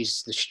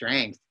 she's the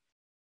strength.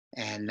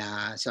 And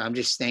so I'm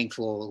just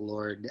thankful,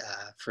 Lord,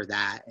 for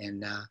that.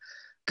 And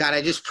God,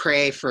 I just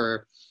pray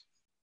for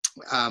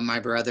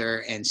my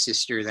brother and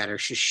sister that are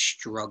just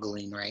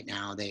struggling right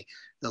now.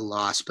 The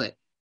loss, but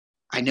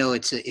I know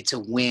it's a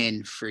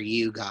win for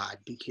you, God,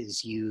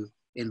 because you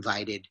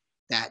invited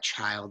that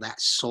child, that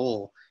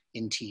soul,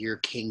 into your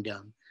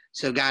kingdom.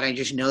 So God, I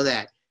just know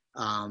that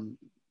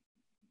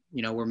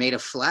you know, we're made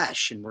of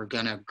flesh, and we're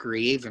gonna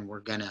grieve, and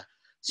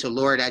so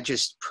Lord, I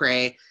just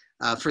pray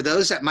for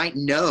those that might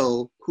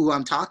know who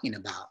I'm talking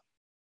about,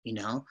 you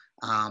know,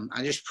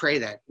 I just pray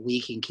that we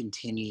can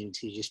continue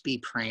to just be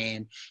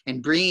praying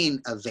and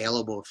being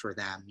available for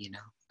them, you know,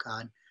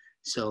 God.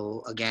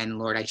 So again,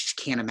 Lord, I just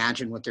can't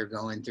imagine what they're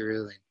going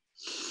through. And,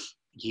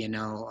 you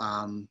know,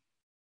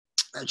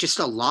 just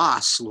a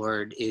loss,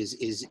 Lord,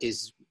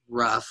 is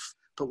rough.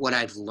 But what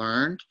I've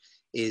learned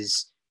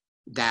is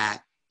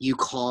that you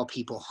call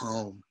people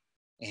home,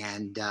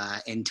 and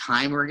in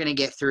time we're going to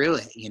get through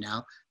it, you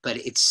know, but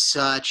it's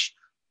such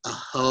a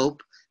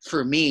hope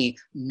for me.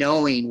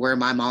 Knowing where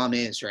my mom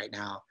is right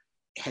now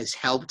has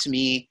helped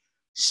me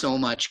so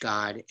much,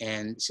 God.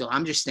 And so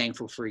I'm just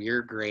thankful for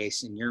your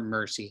grace and your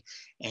mercy,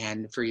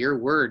 and for your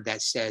word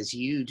that says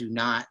you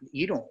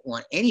don't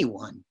want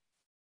anyone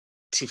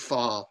to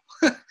fall.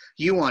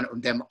 You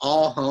want them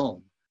all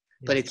home.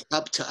 But it's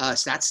up to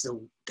us. That's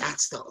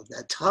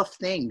the tough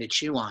thing to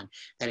chew on,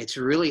 that it's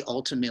really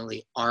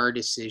ultimately our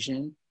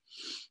decision.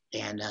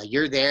 And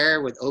you're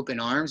there with open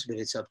arms, but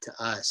it's up to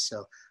us.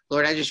 So,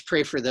 Lord, I just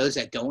pray for those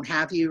that don't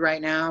have you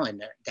right now,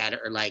 and that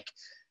are like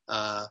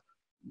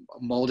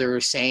Mulder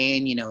was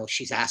saying, you know,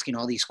 she's asking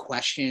all these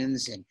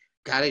questions, and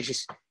God,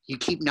 you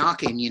keep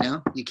knocking, you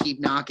know, you keep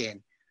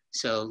knocking.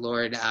 So,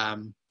 Lord, I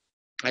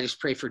just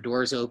pray for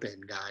doors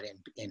open, God,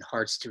 and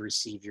hearts to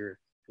receive your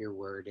your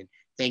word. And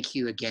thank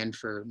you again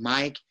for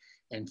Mike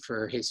and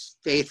for his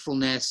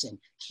faithfulness and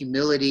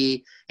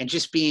humility and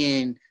just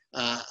being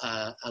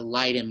a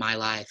light in my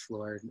life,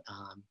 Lord.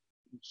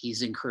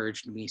 He's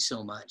encouraged me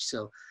so much.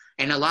 So,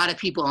 and a lot of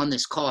people on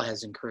this call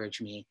has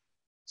encouraged me.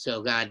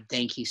 So God,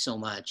 thank you so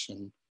much.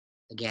 And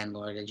again,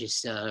 Lord, I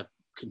just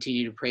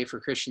continue to pray for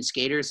Christian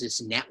skaters,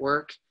 this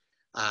network,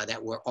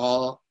 that we're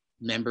all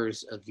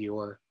members of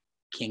your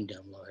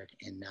kingdom, Lord,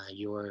 and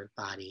your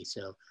body.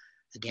 So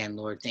again,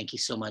 Lord, thank you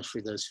so much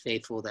for those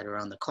faithful that are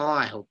on the call.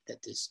 I hope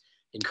that this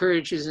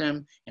encourages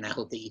them, and I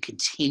hope that you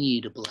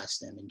continue to bless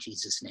them in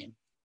Jesus' name.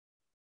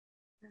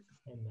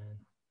 Amen.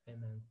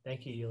 Amen.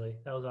 Thank you, Yuli.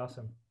 That was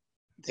awesome.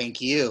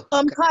 Thank you.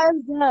 Hi,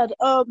 Dad.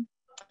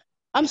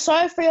 I'm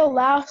sorry for your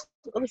loss,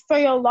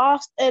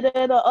 and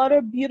then the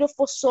other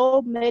beautiful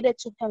soul made it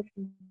to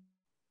heaven.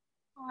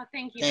 Oh,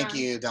 thank you. Thank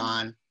you,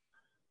 Don.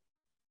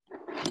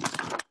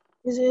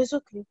 It's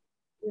okay.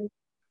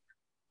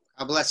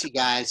 God bless you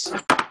guys.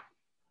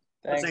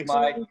 Thanks,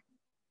 Mike.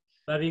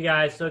 Love you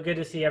guys. So good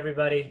to see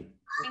everybody.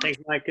 Thanks,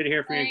 Mike. Good to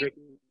hear from you. Great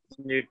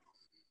dude.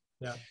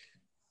 Yeah.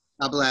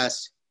 God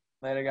bless.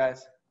 Later,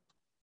 guys.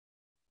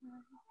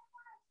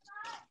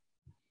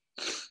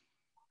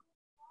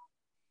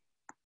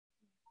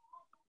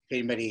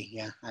 Anybody,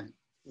 yeah.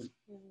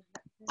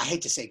 I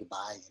hate to say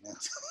goodbye, you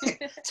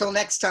know. Till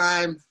next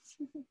time.